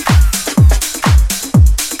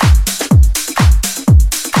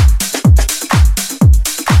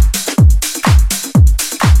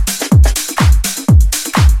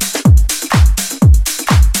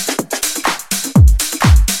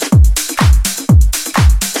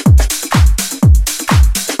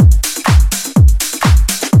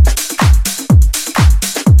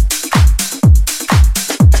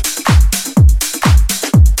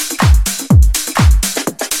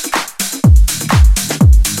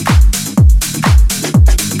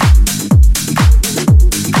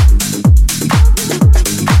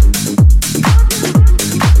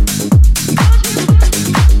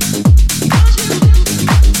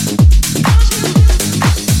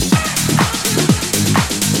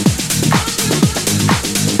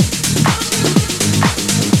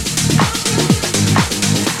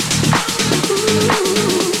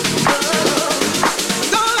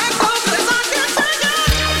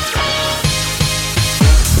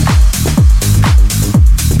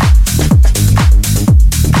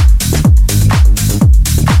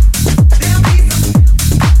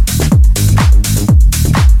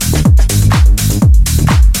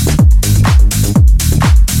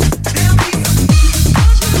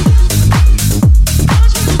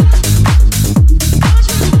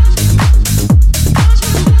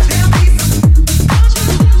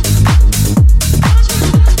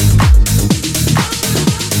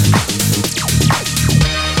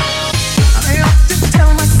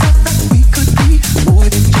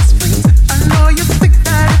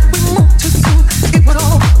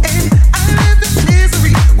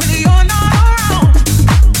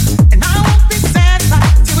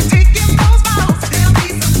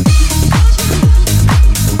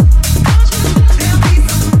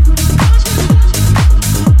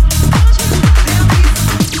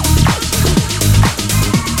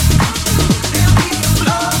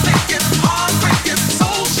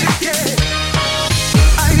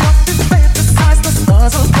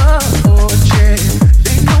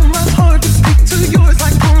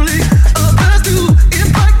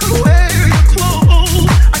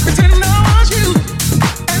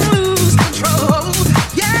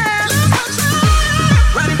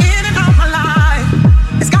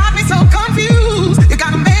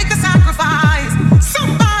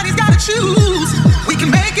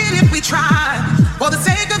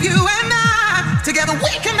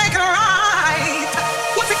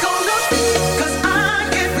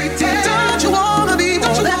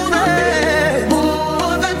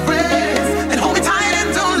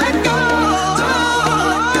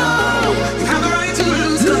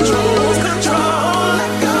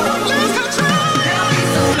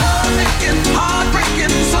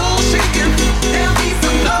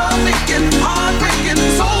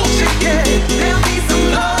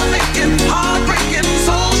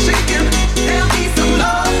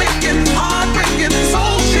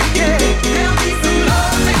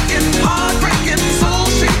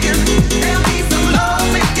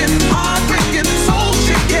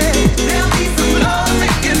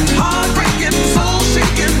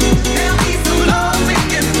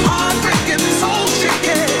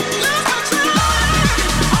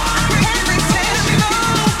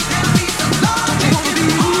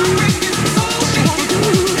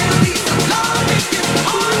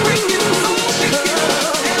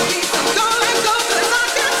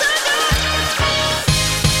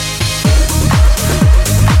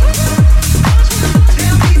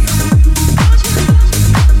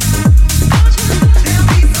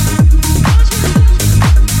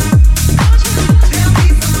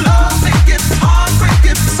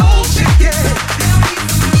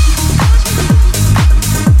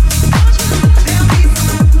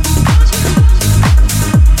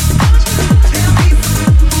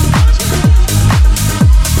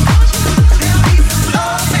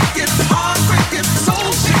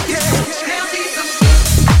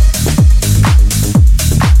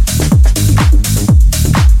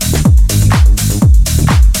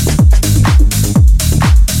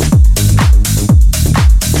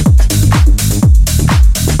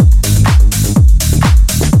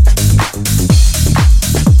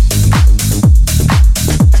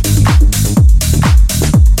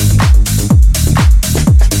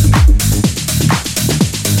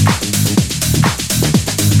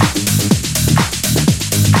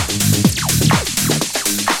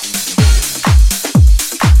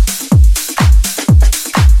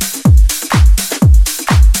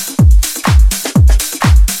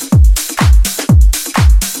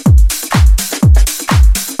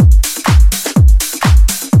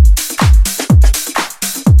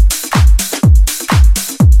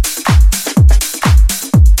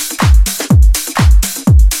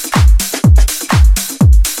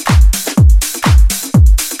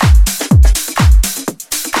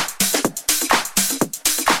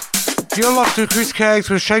 to Chris Caggs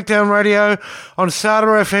with Shakedown Radio on Starter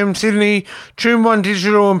FM Sydney, Tune 1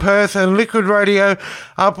 Digital in Perth, and Liquid Radio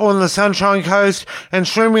up on the Sunshine Coast, and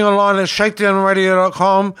streaming online at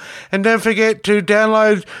shakedownradio.com. And don't forget to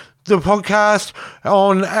download the podcast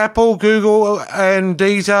on Apple, Google and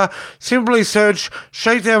Deezer. Simply search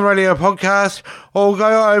Shakedown Radio Podcast, or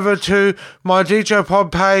go over to my DJ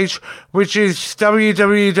Pod page, which is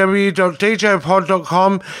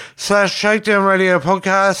www.djpod.com/Shakedown Radio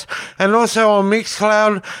Podcast, and also on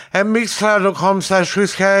Mixcloud at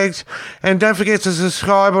mixcloud.com/Chris Caggs. And don't forget to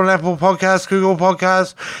subscribe on Apple Podcasts, Google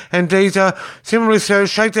Podcasts and Deezer. Simply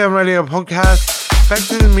search Shakedown Radio Podcast. Back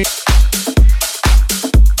to the music.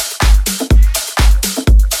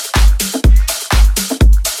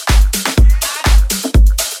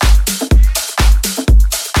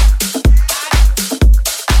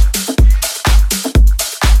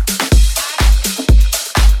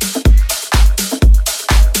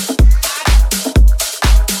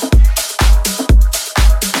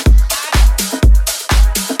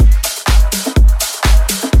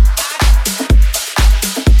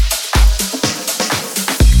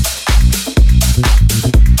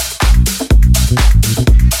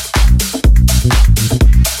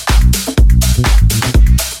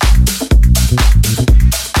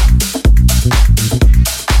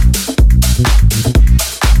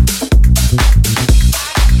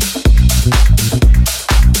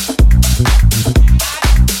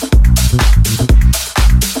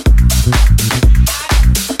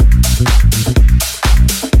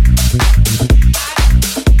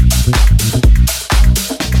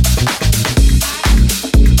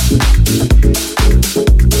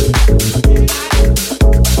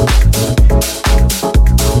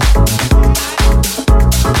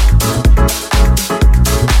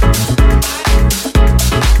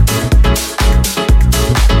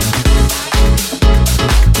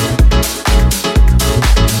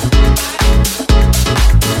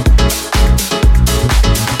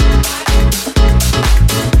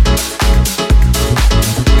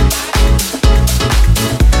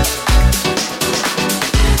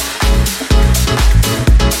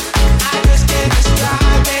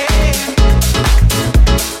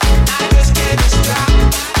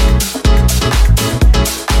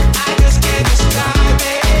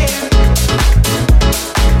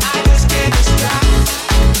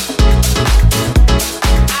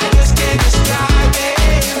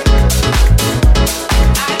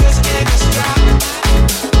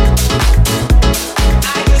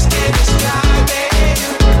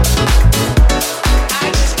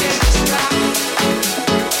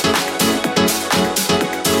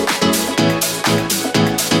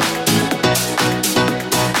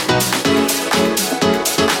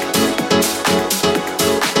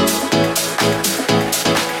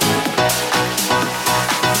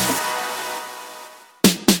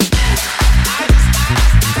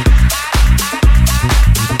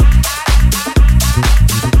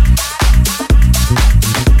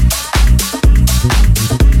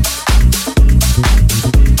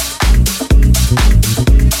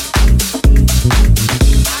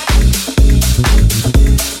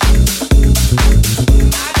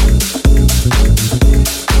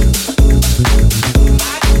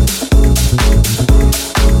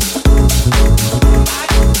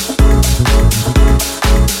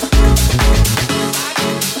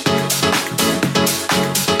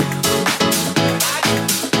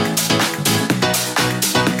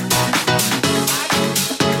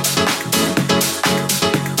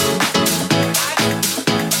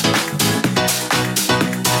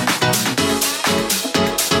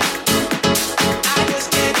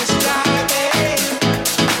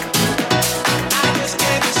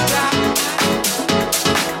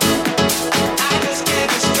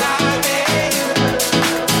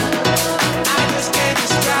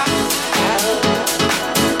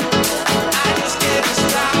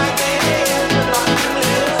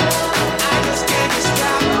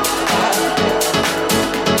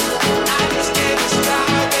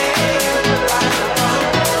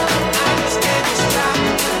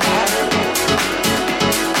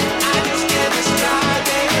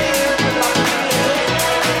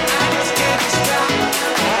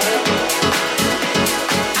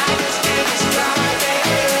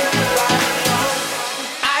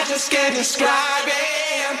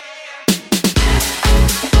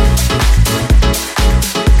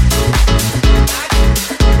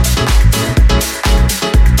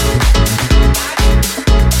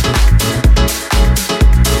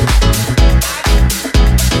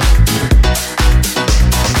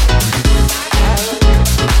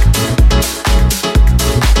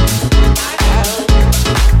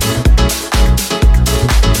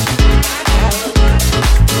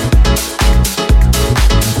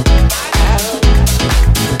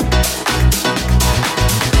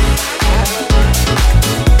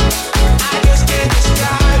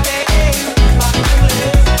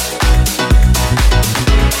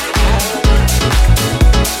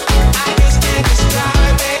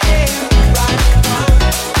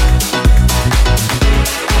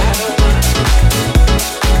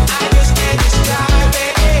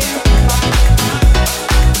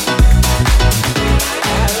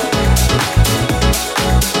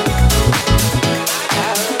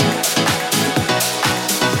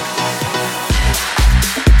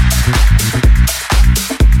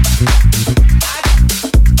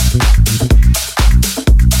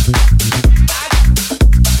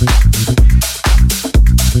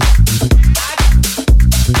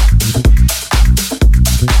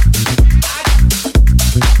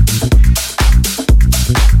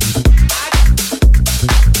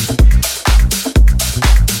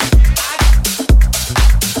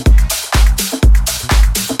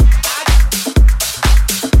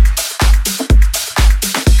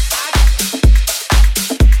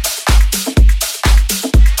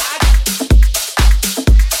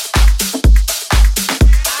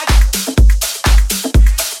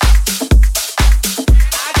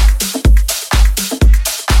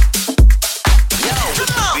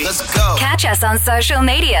 Catch us on social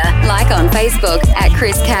media, like on Facebook at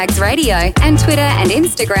Chris Caggs Radio and Twitter and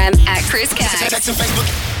Instagram at Chris Caggs.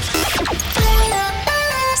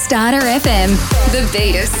 Starter FM, the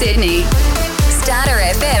beat of Sydney.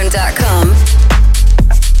 StarterFM.com.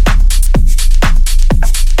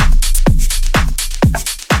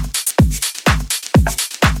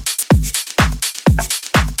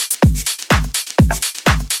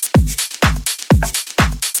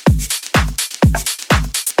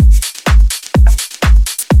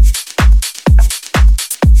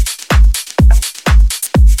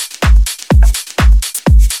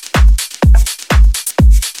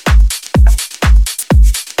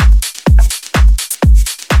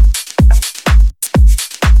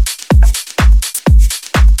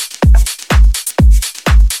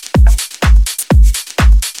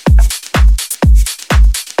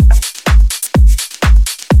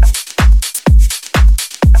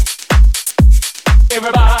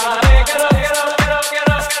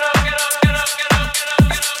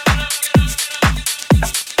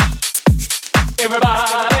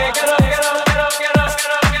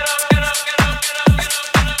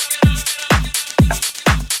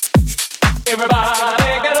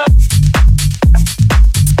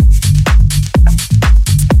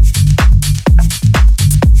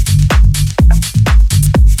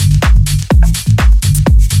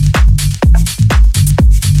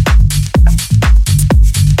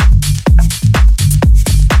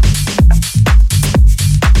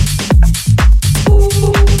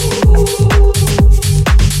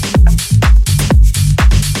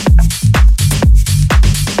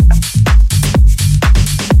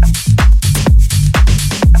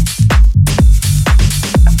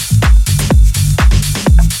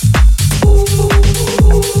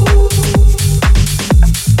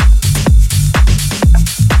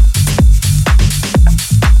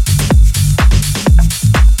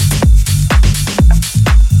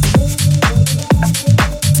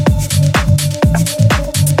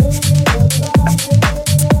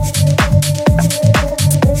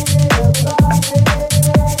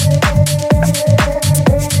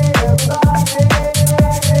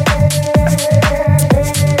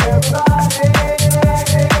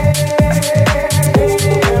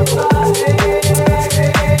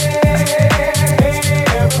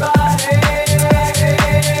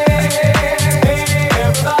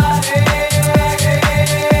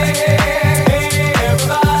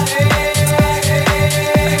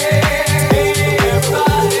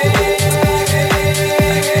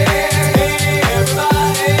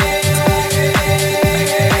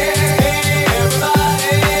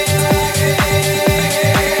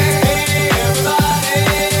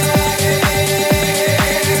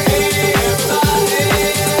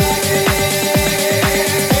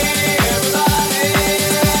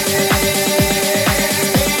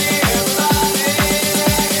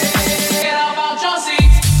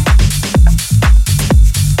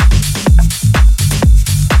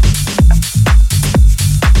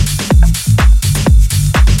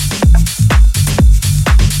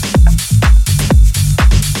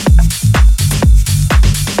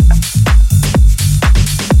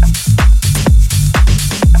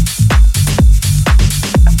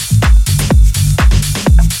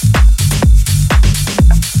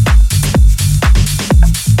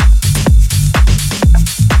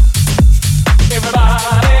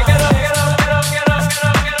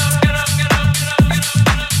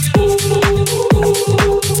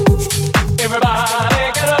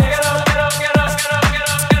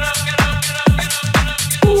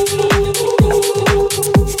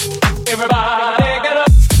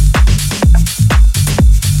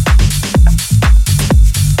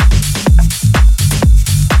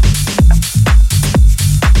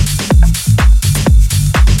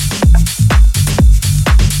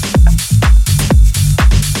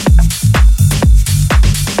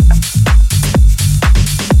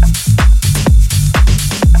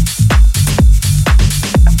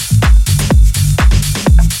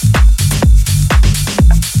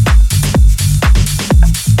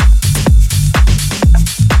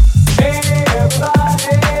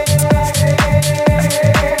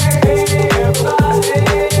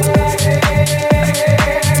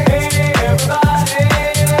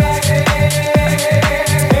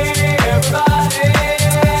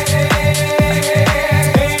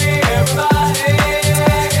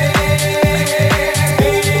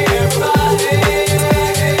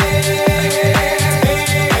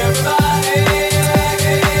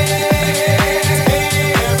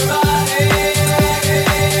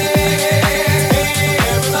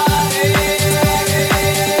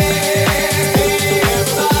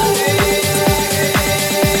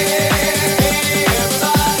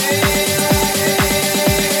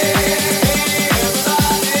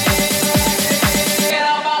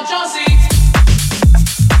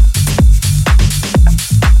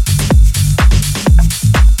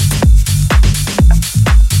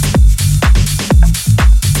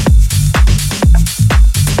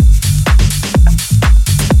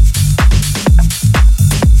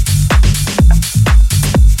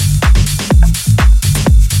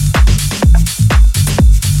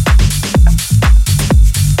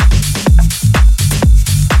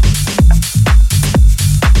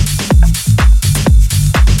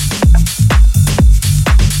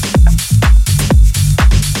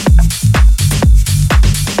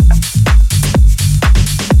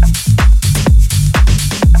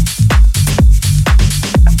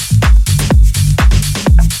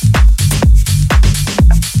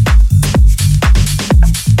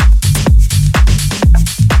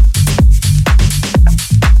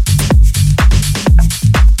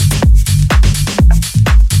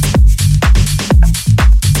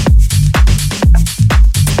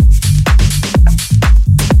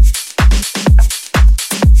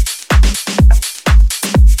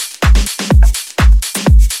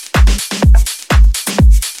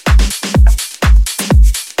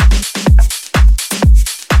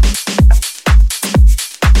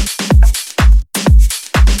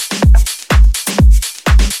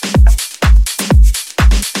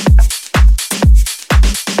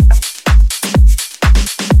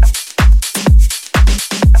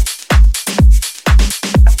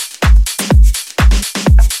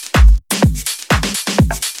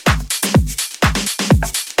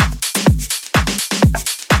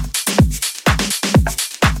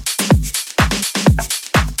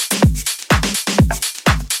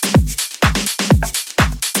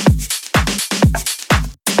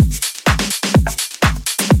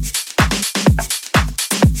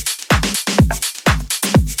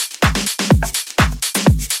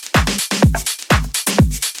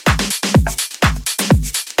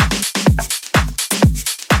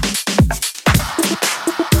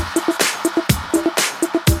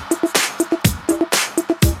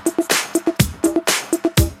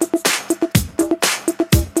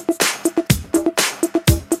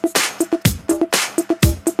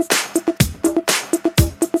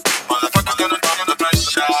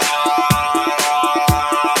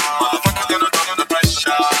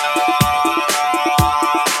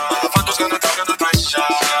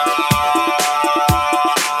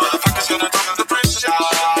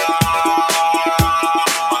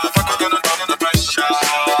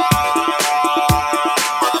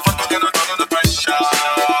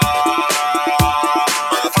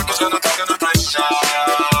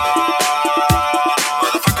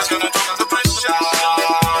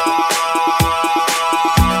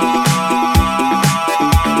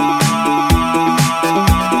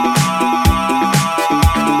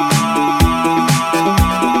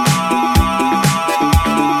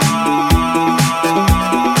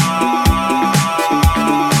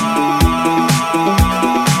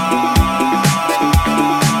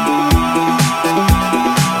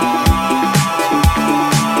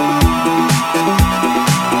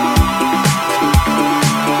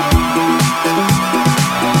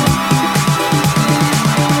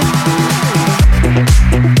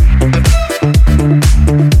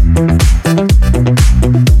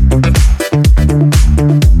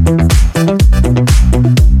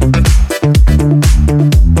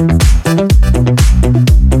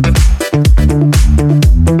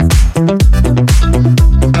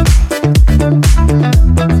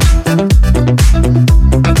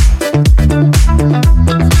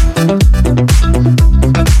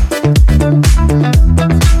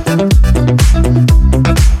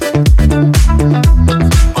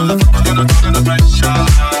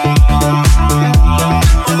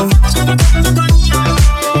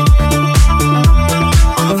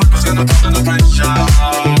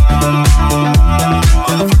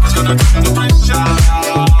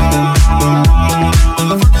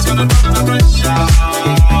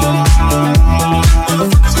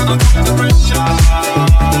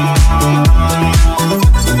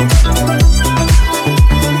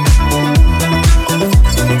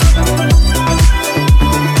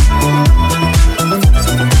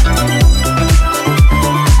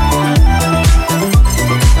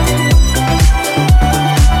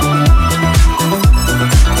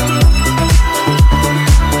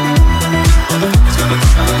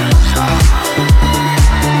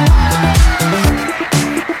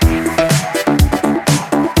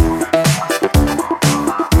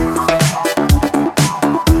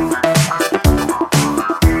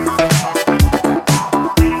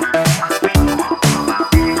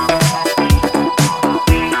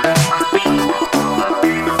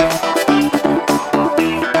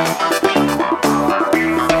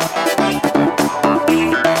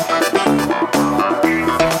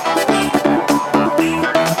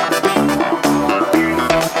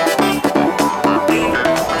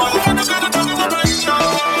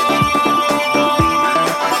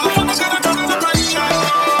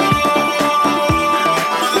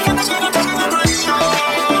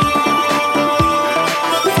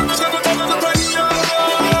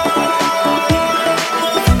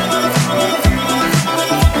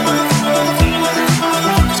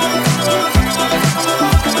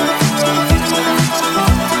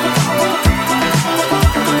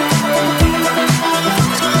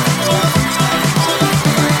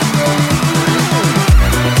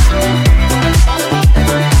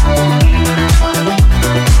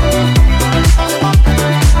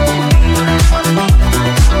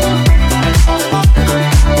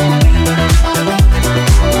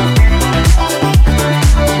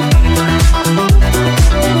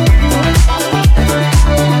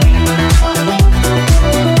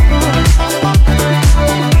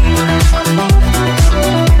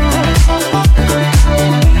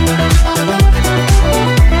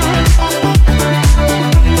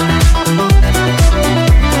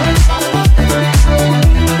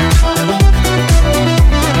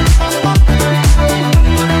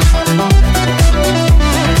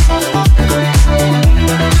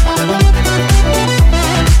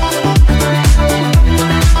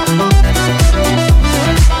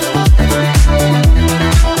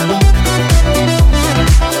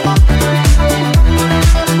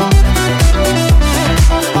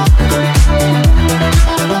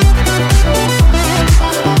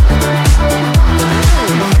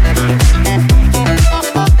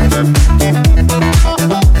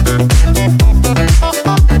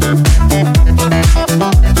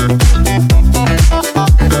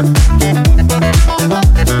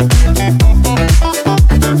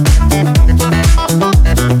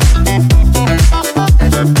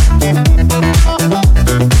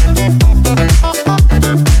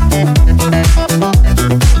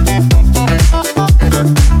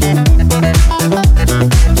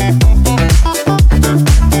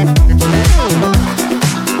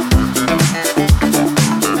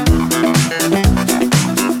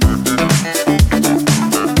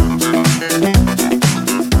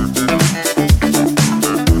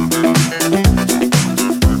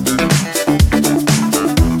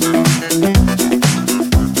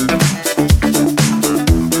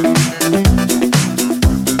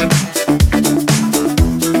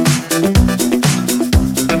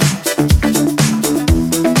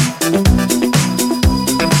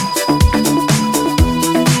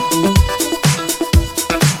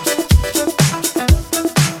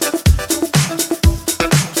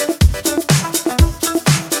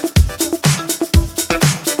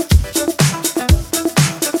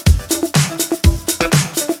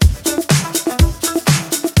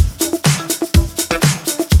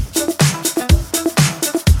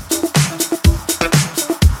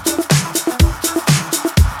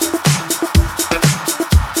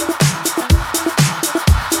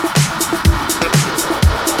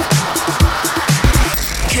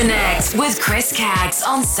 us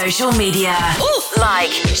on social media.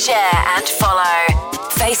 Like, share and follow.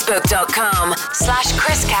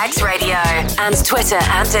 Facebook.com/Chris Caggs Radio and Twitter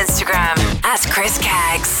and Instagram @Chris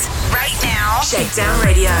Caggs. Right now, Shakedown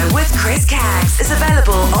Radio with Chris Caggs is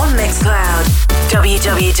available on Mixcloud.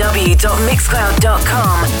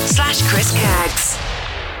 www.mixcloud.com/Chris Caggs.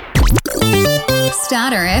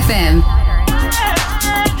 Starter FM.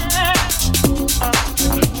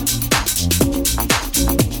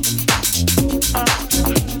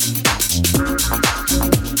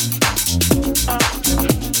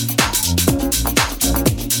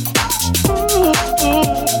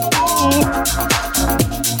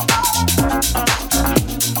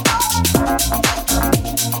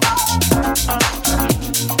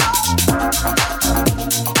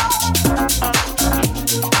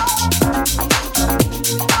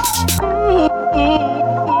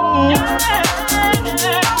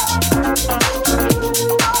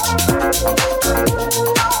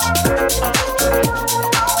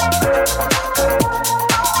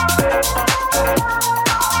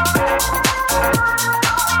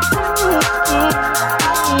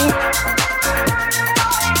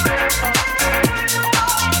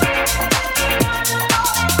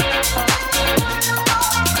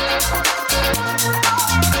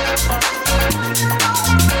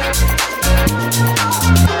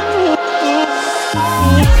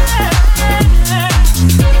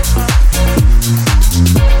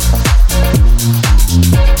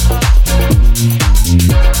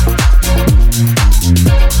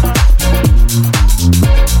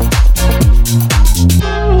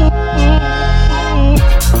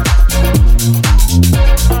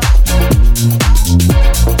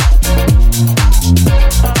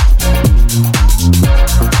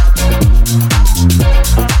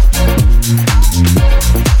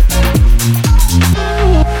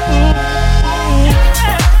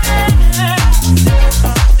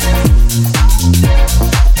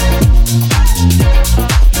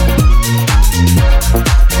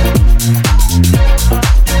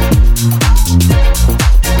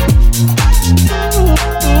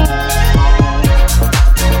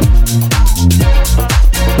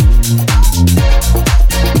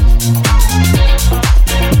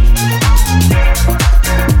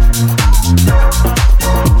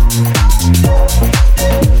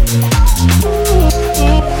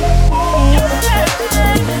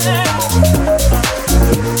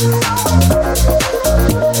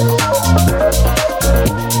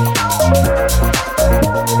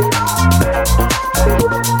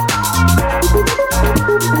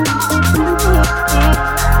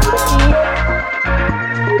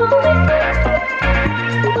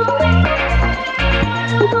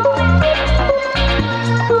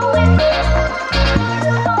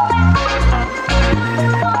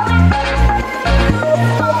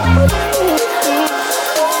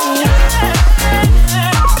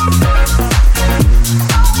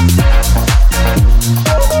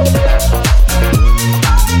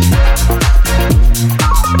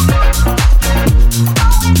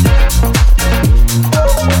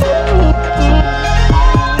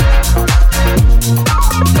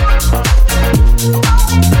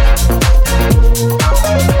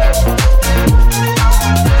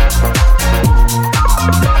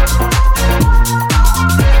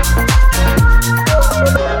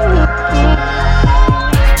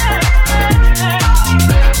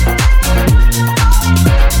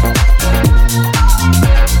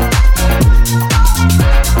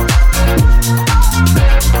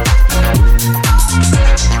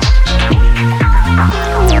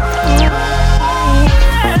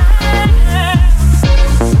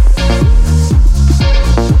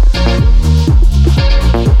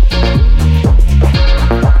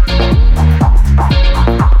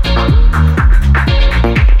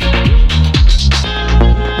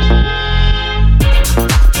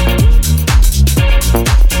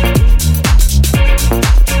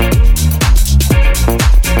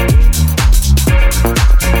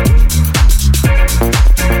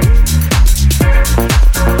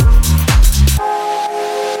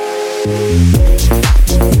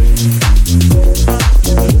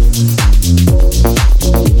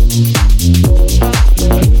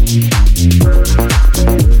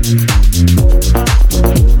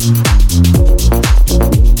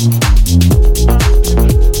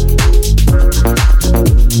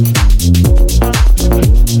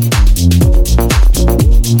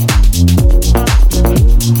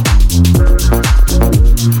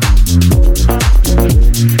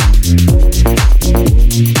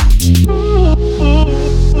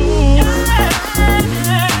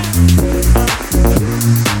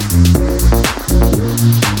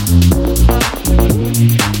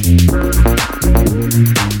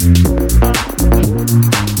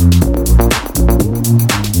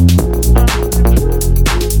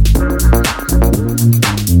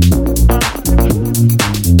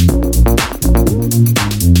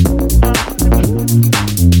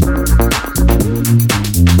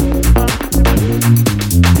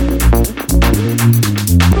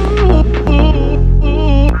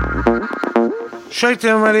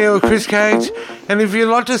 Shakedown Radio with Chris Caggs. And if you'd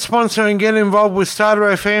like to sponsor and get involved with Starter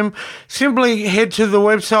FM, simply head to the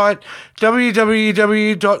website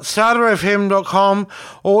www.starterfm.com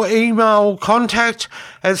or email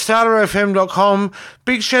contact@starterfm.com.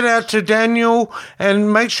 Big shout out to Daniel,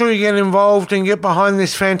 and make sure you get involved and get behind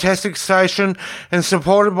this fantastic station and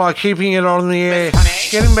support it by keeping it on the air.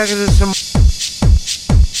 Getting back into some...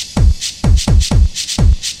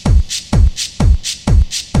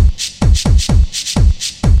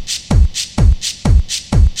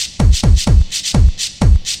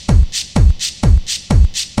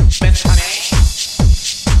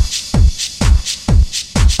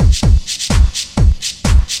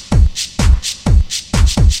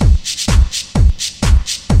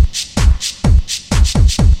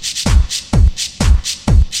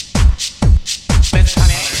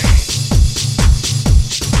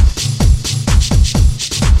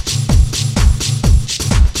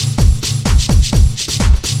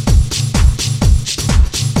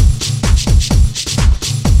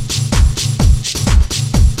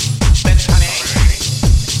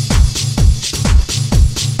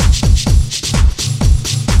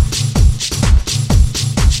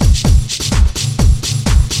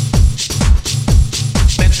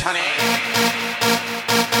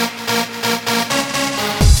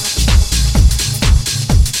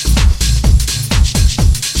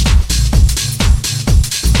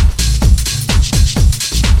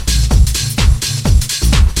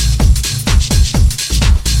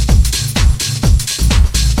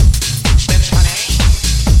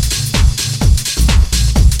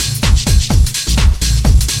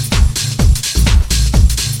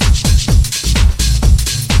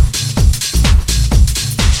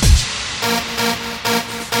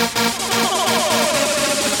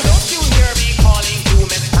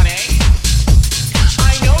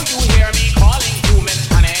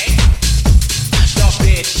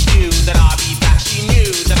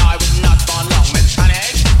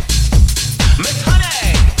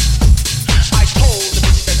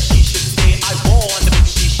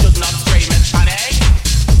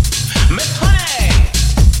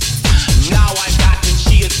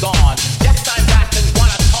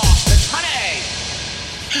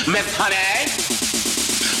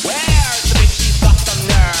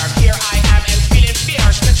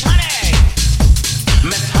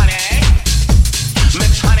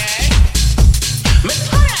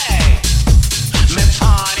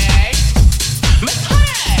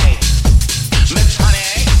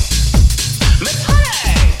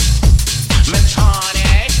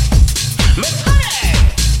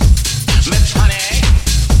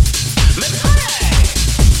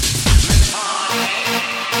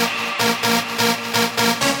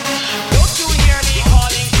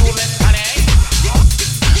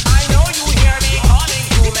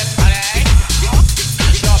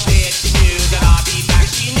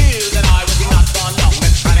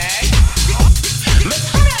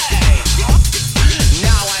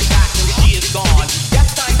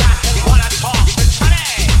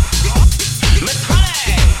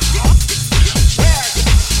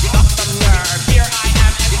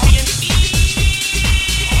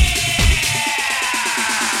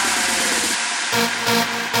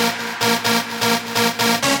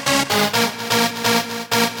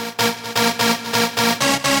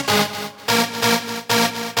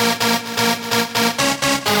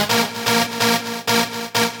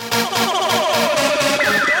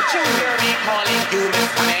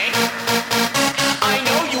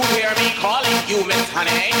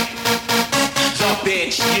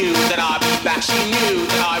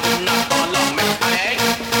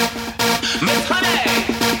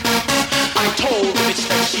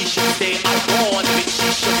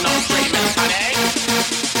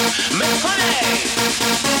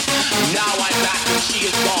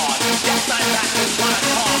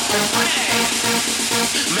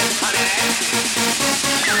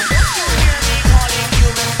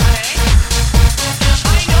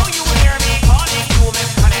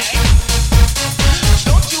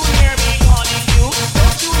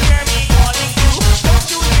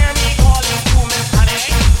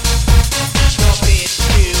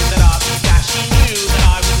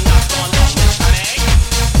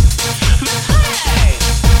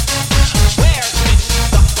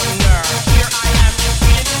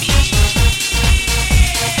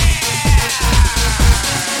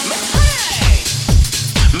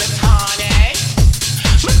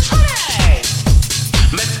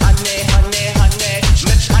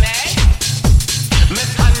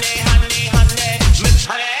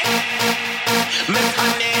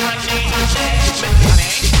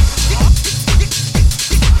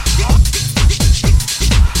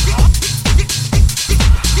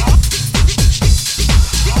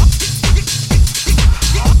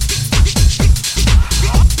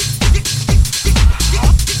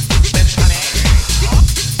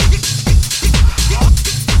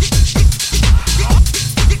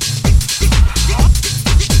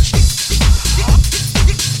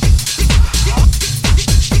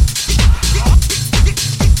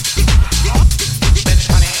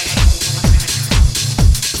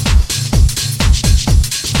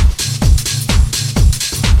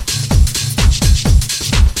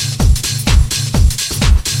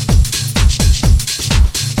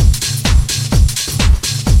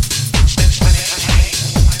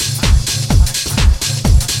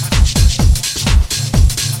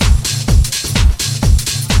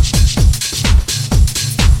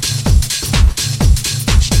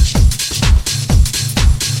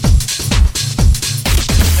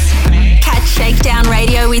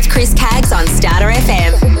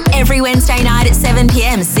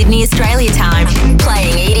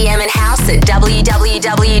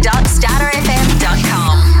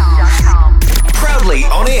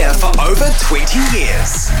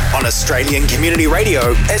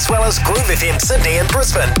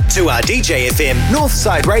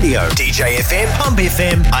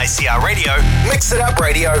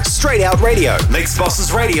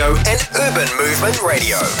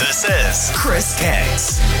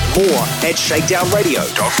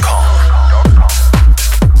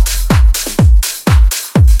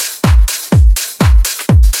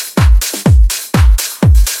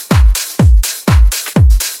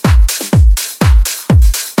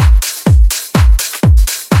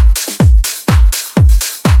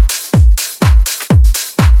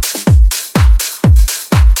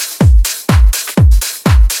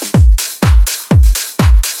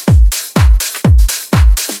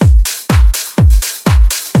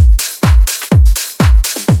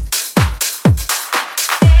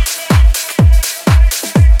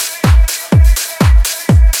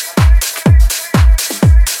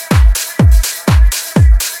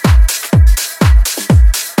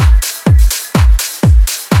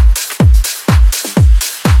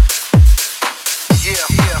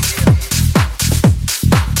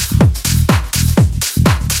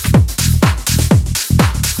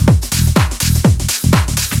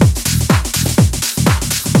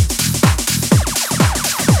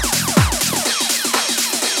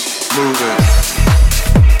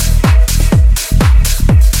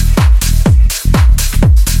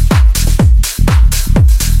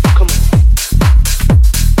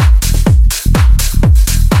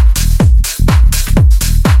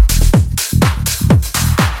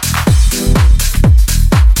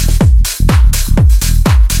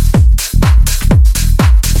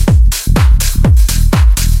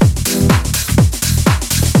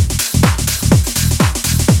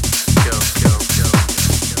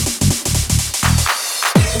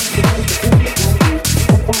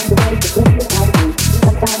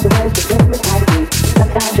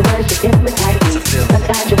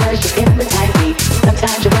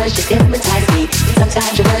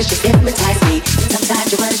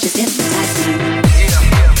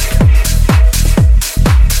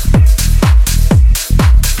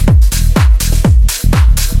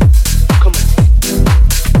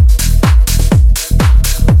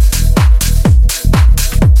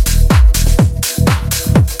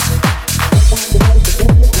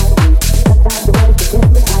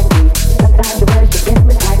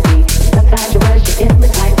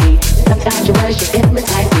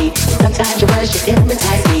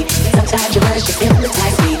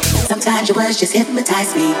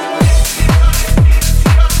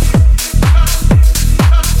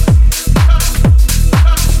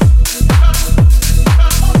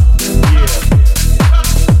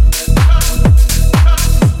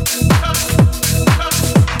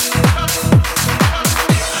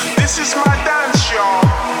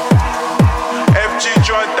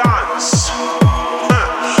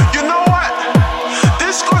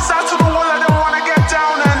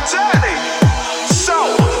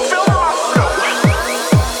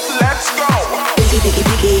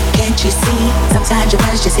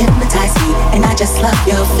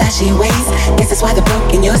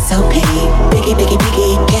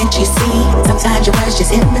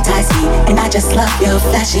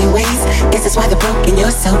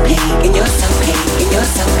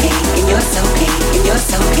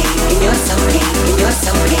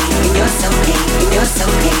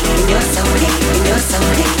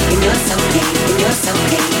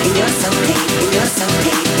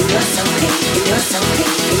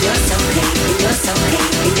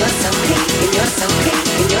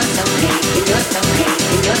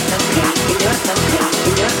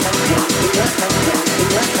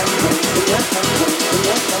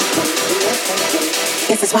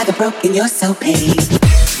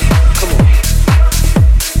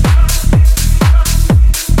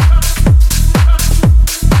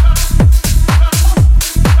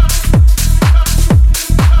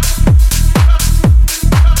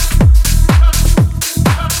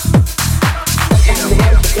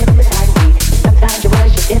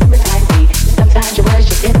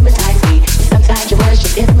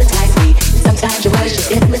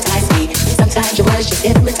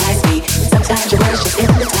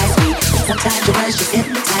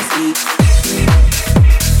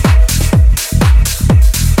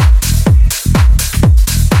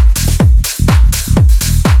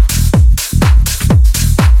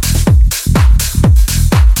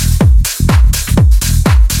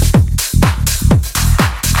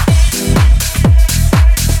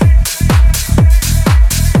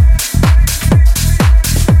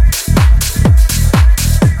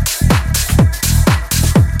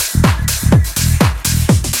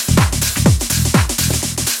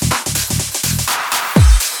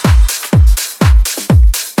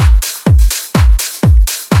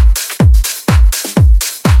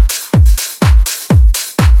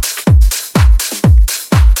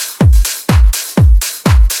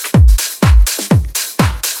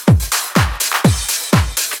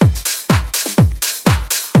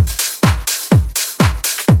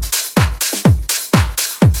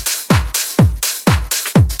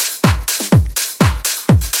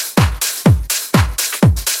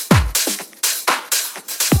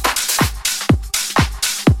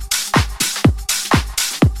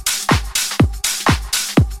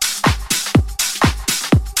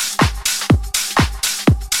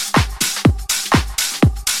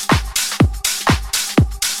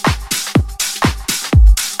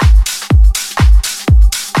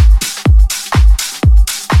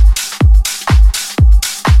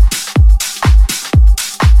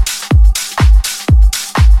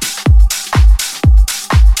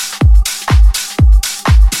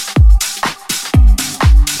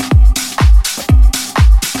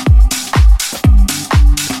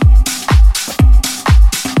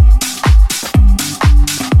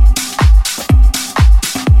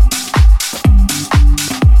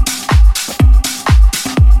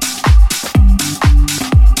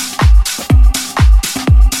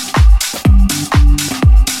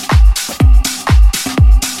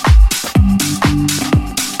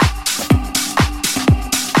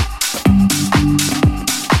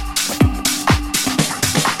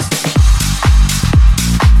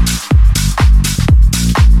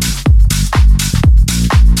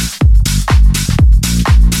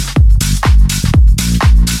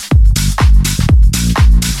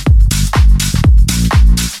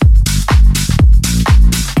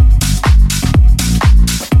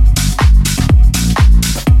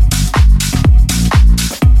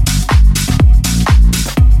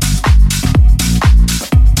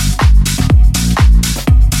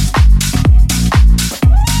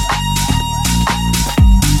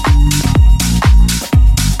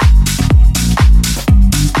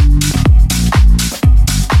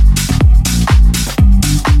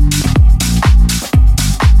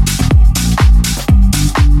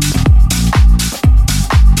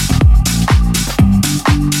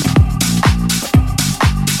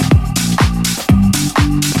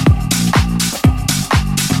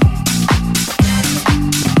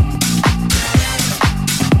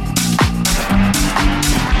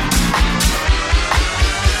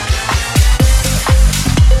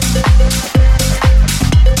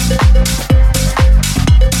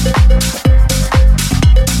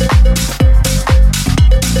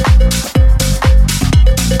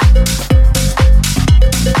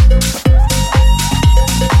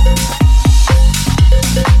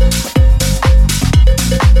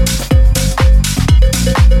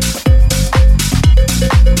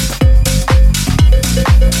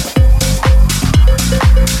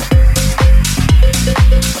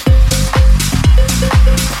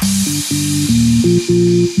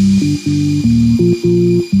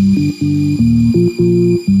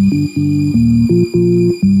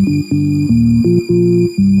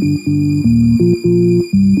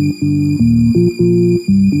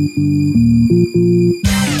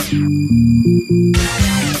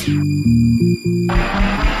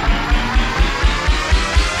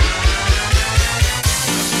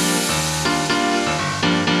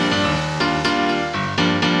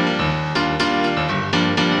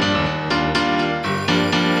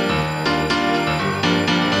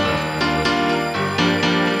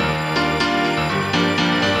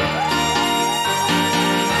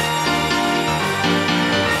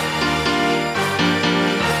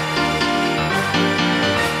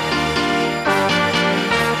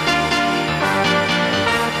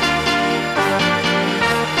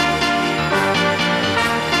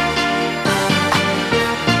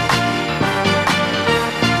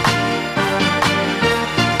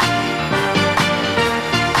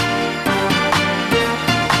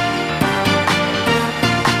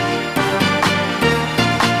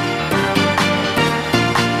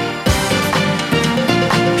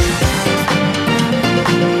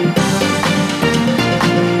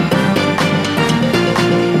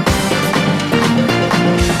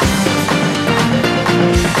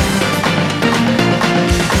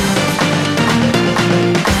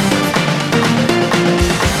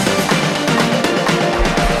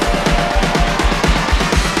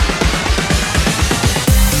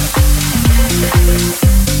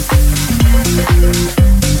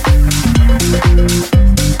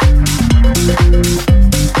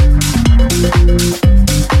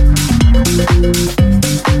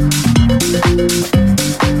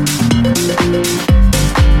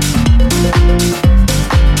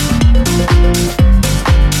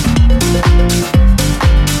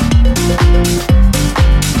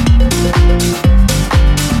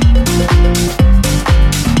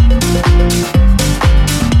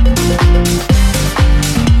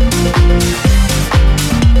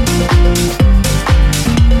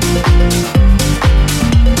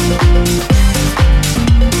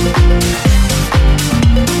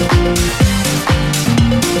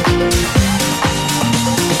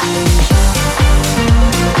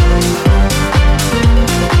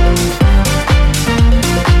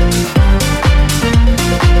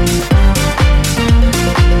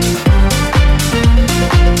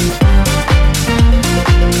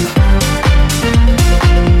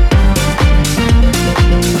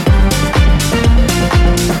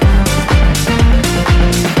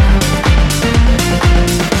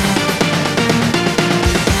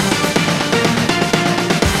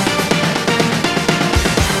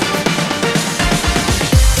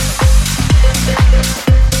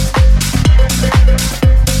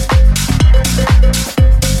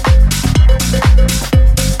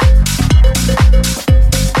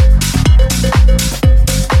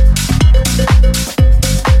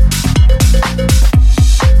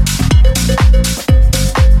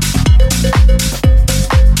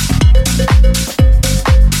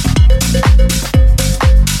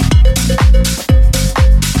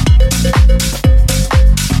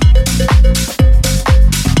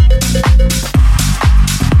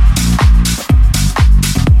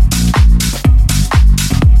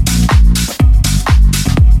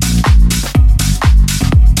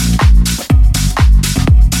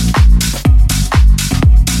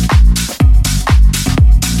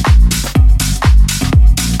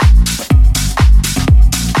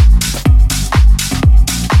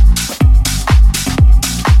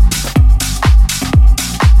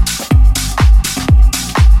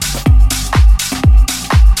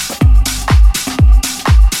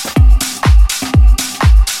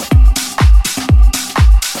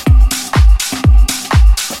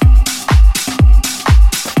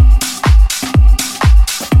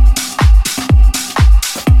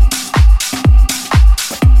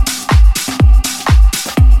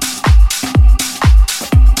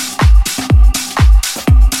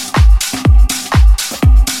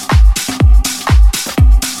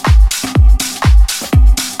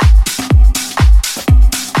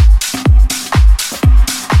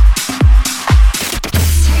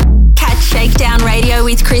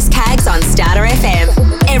 with Chris Caggs on Starter FM.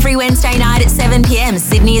 Every Wednesday night at 7 p.m.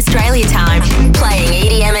 Sydney, Australia time. Playing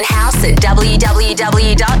EDM and house at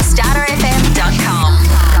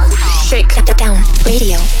www.starterfm.com. Shakedown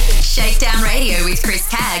Radio. Shakedown Radio with Chris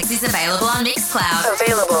Caggs is available on Mixcloud.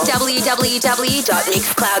 Available.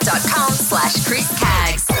 www.mixcloud.com/Chris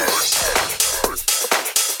Caggs.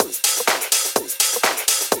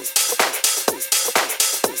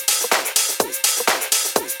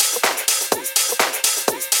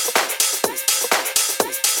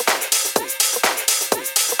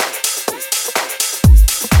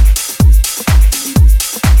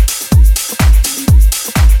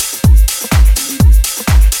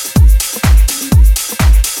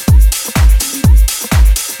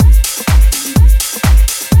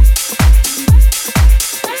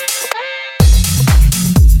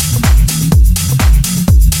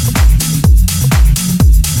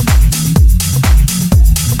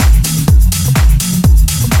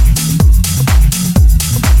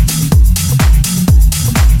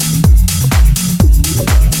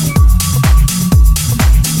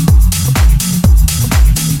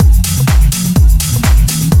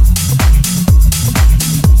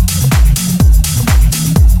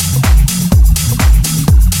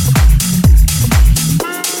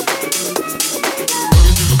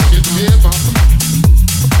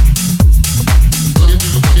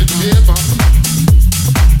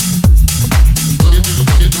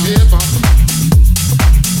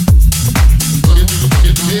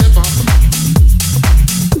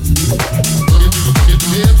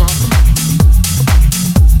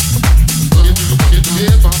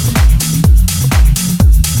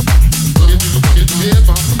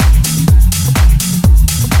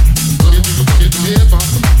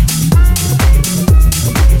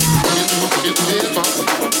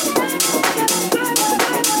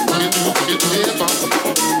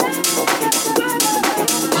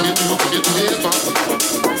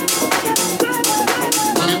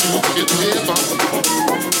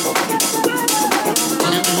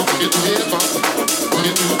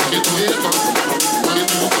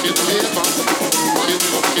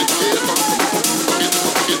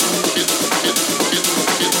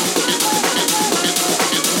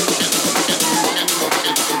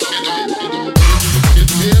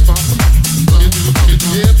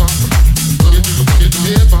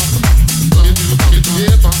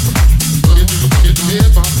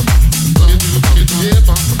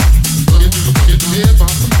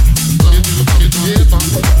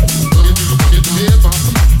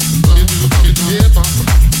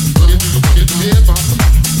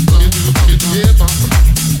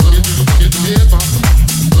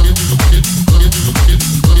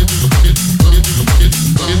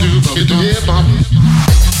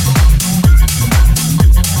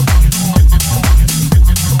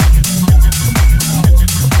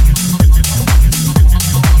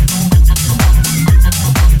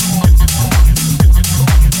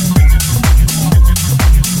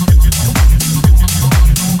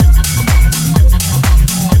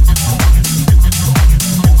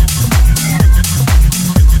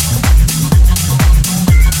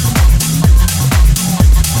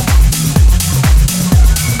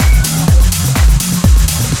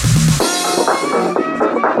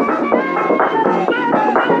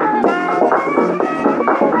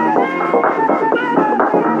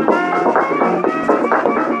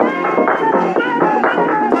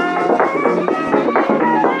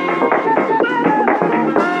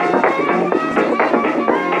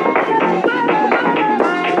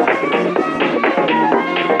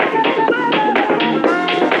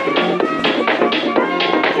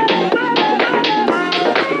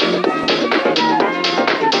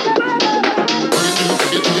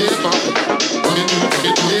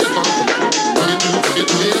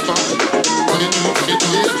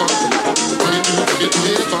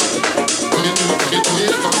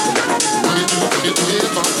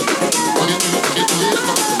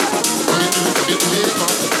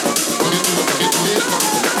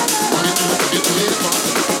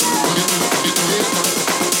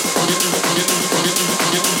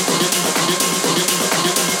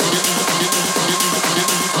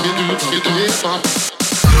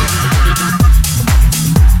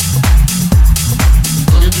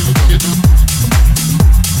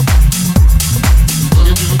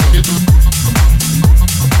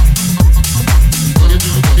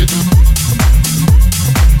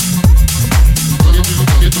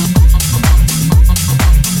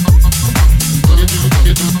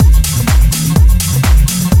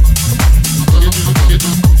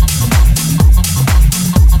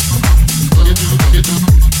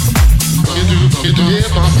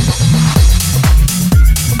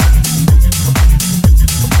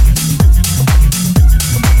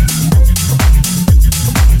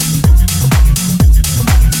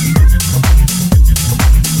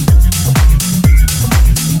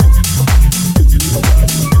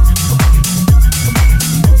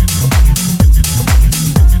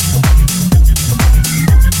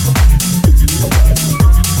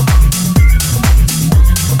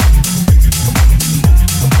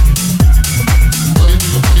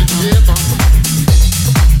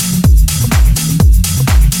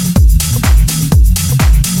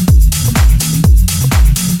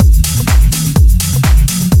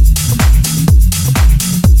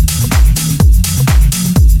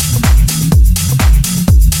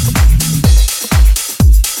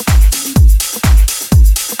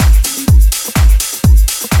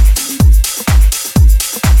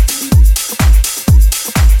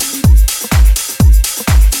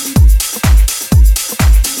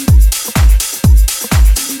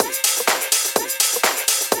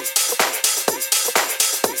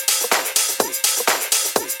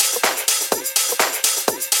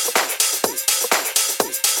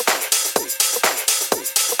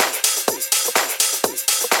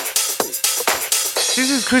 This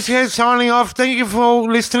is Chris here signing off. Thank you for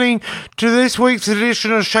listening to this week's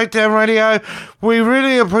edition of Shakedown Radio. We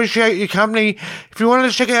really appreciate your company. If you want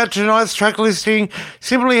to check out tonight's track listing,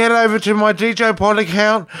 simply head over to my DJ Pod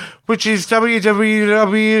account, which is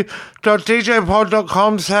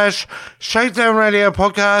www.djpod.com/Shakedown Radio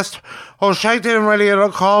Podcast or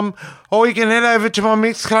shakedownradio.com, or you can head over to my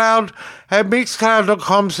Mixcloud at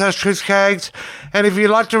mixcloud.com/Chris Caggs. And if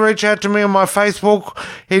you'd like to reach out to me on my Facebook,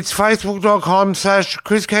 it's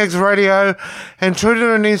facebook.com/Chris Caggs Radio, and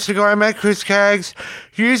Twitter and Instagram at Chris Caggs,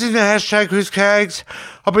 using the hashtag Chris Caggs.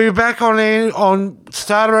 I'll be back on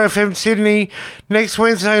Starter FM Sydney next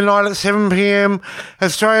Wednesday night at 7 p.m.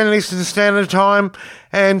 Australian Eastern Standard Time,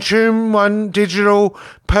 and Tune 1 Digital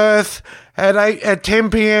Perth at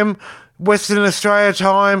 10 p.m. Western Australia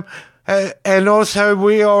time. And also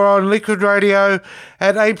we are on Liquid Radio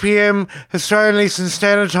at 8 p.m. Australian Eastern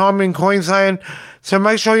Standard Time in Queensland. So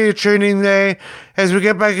make sure you tune in there as we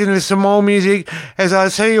get back into some more music, as I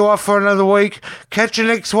see you off for another week. Catch you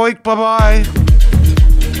next week. Bye-bye.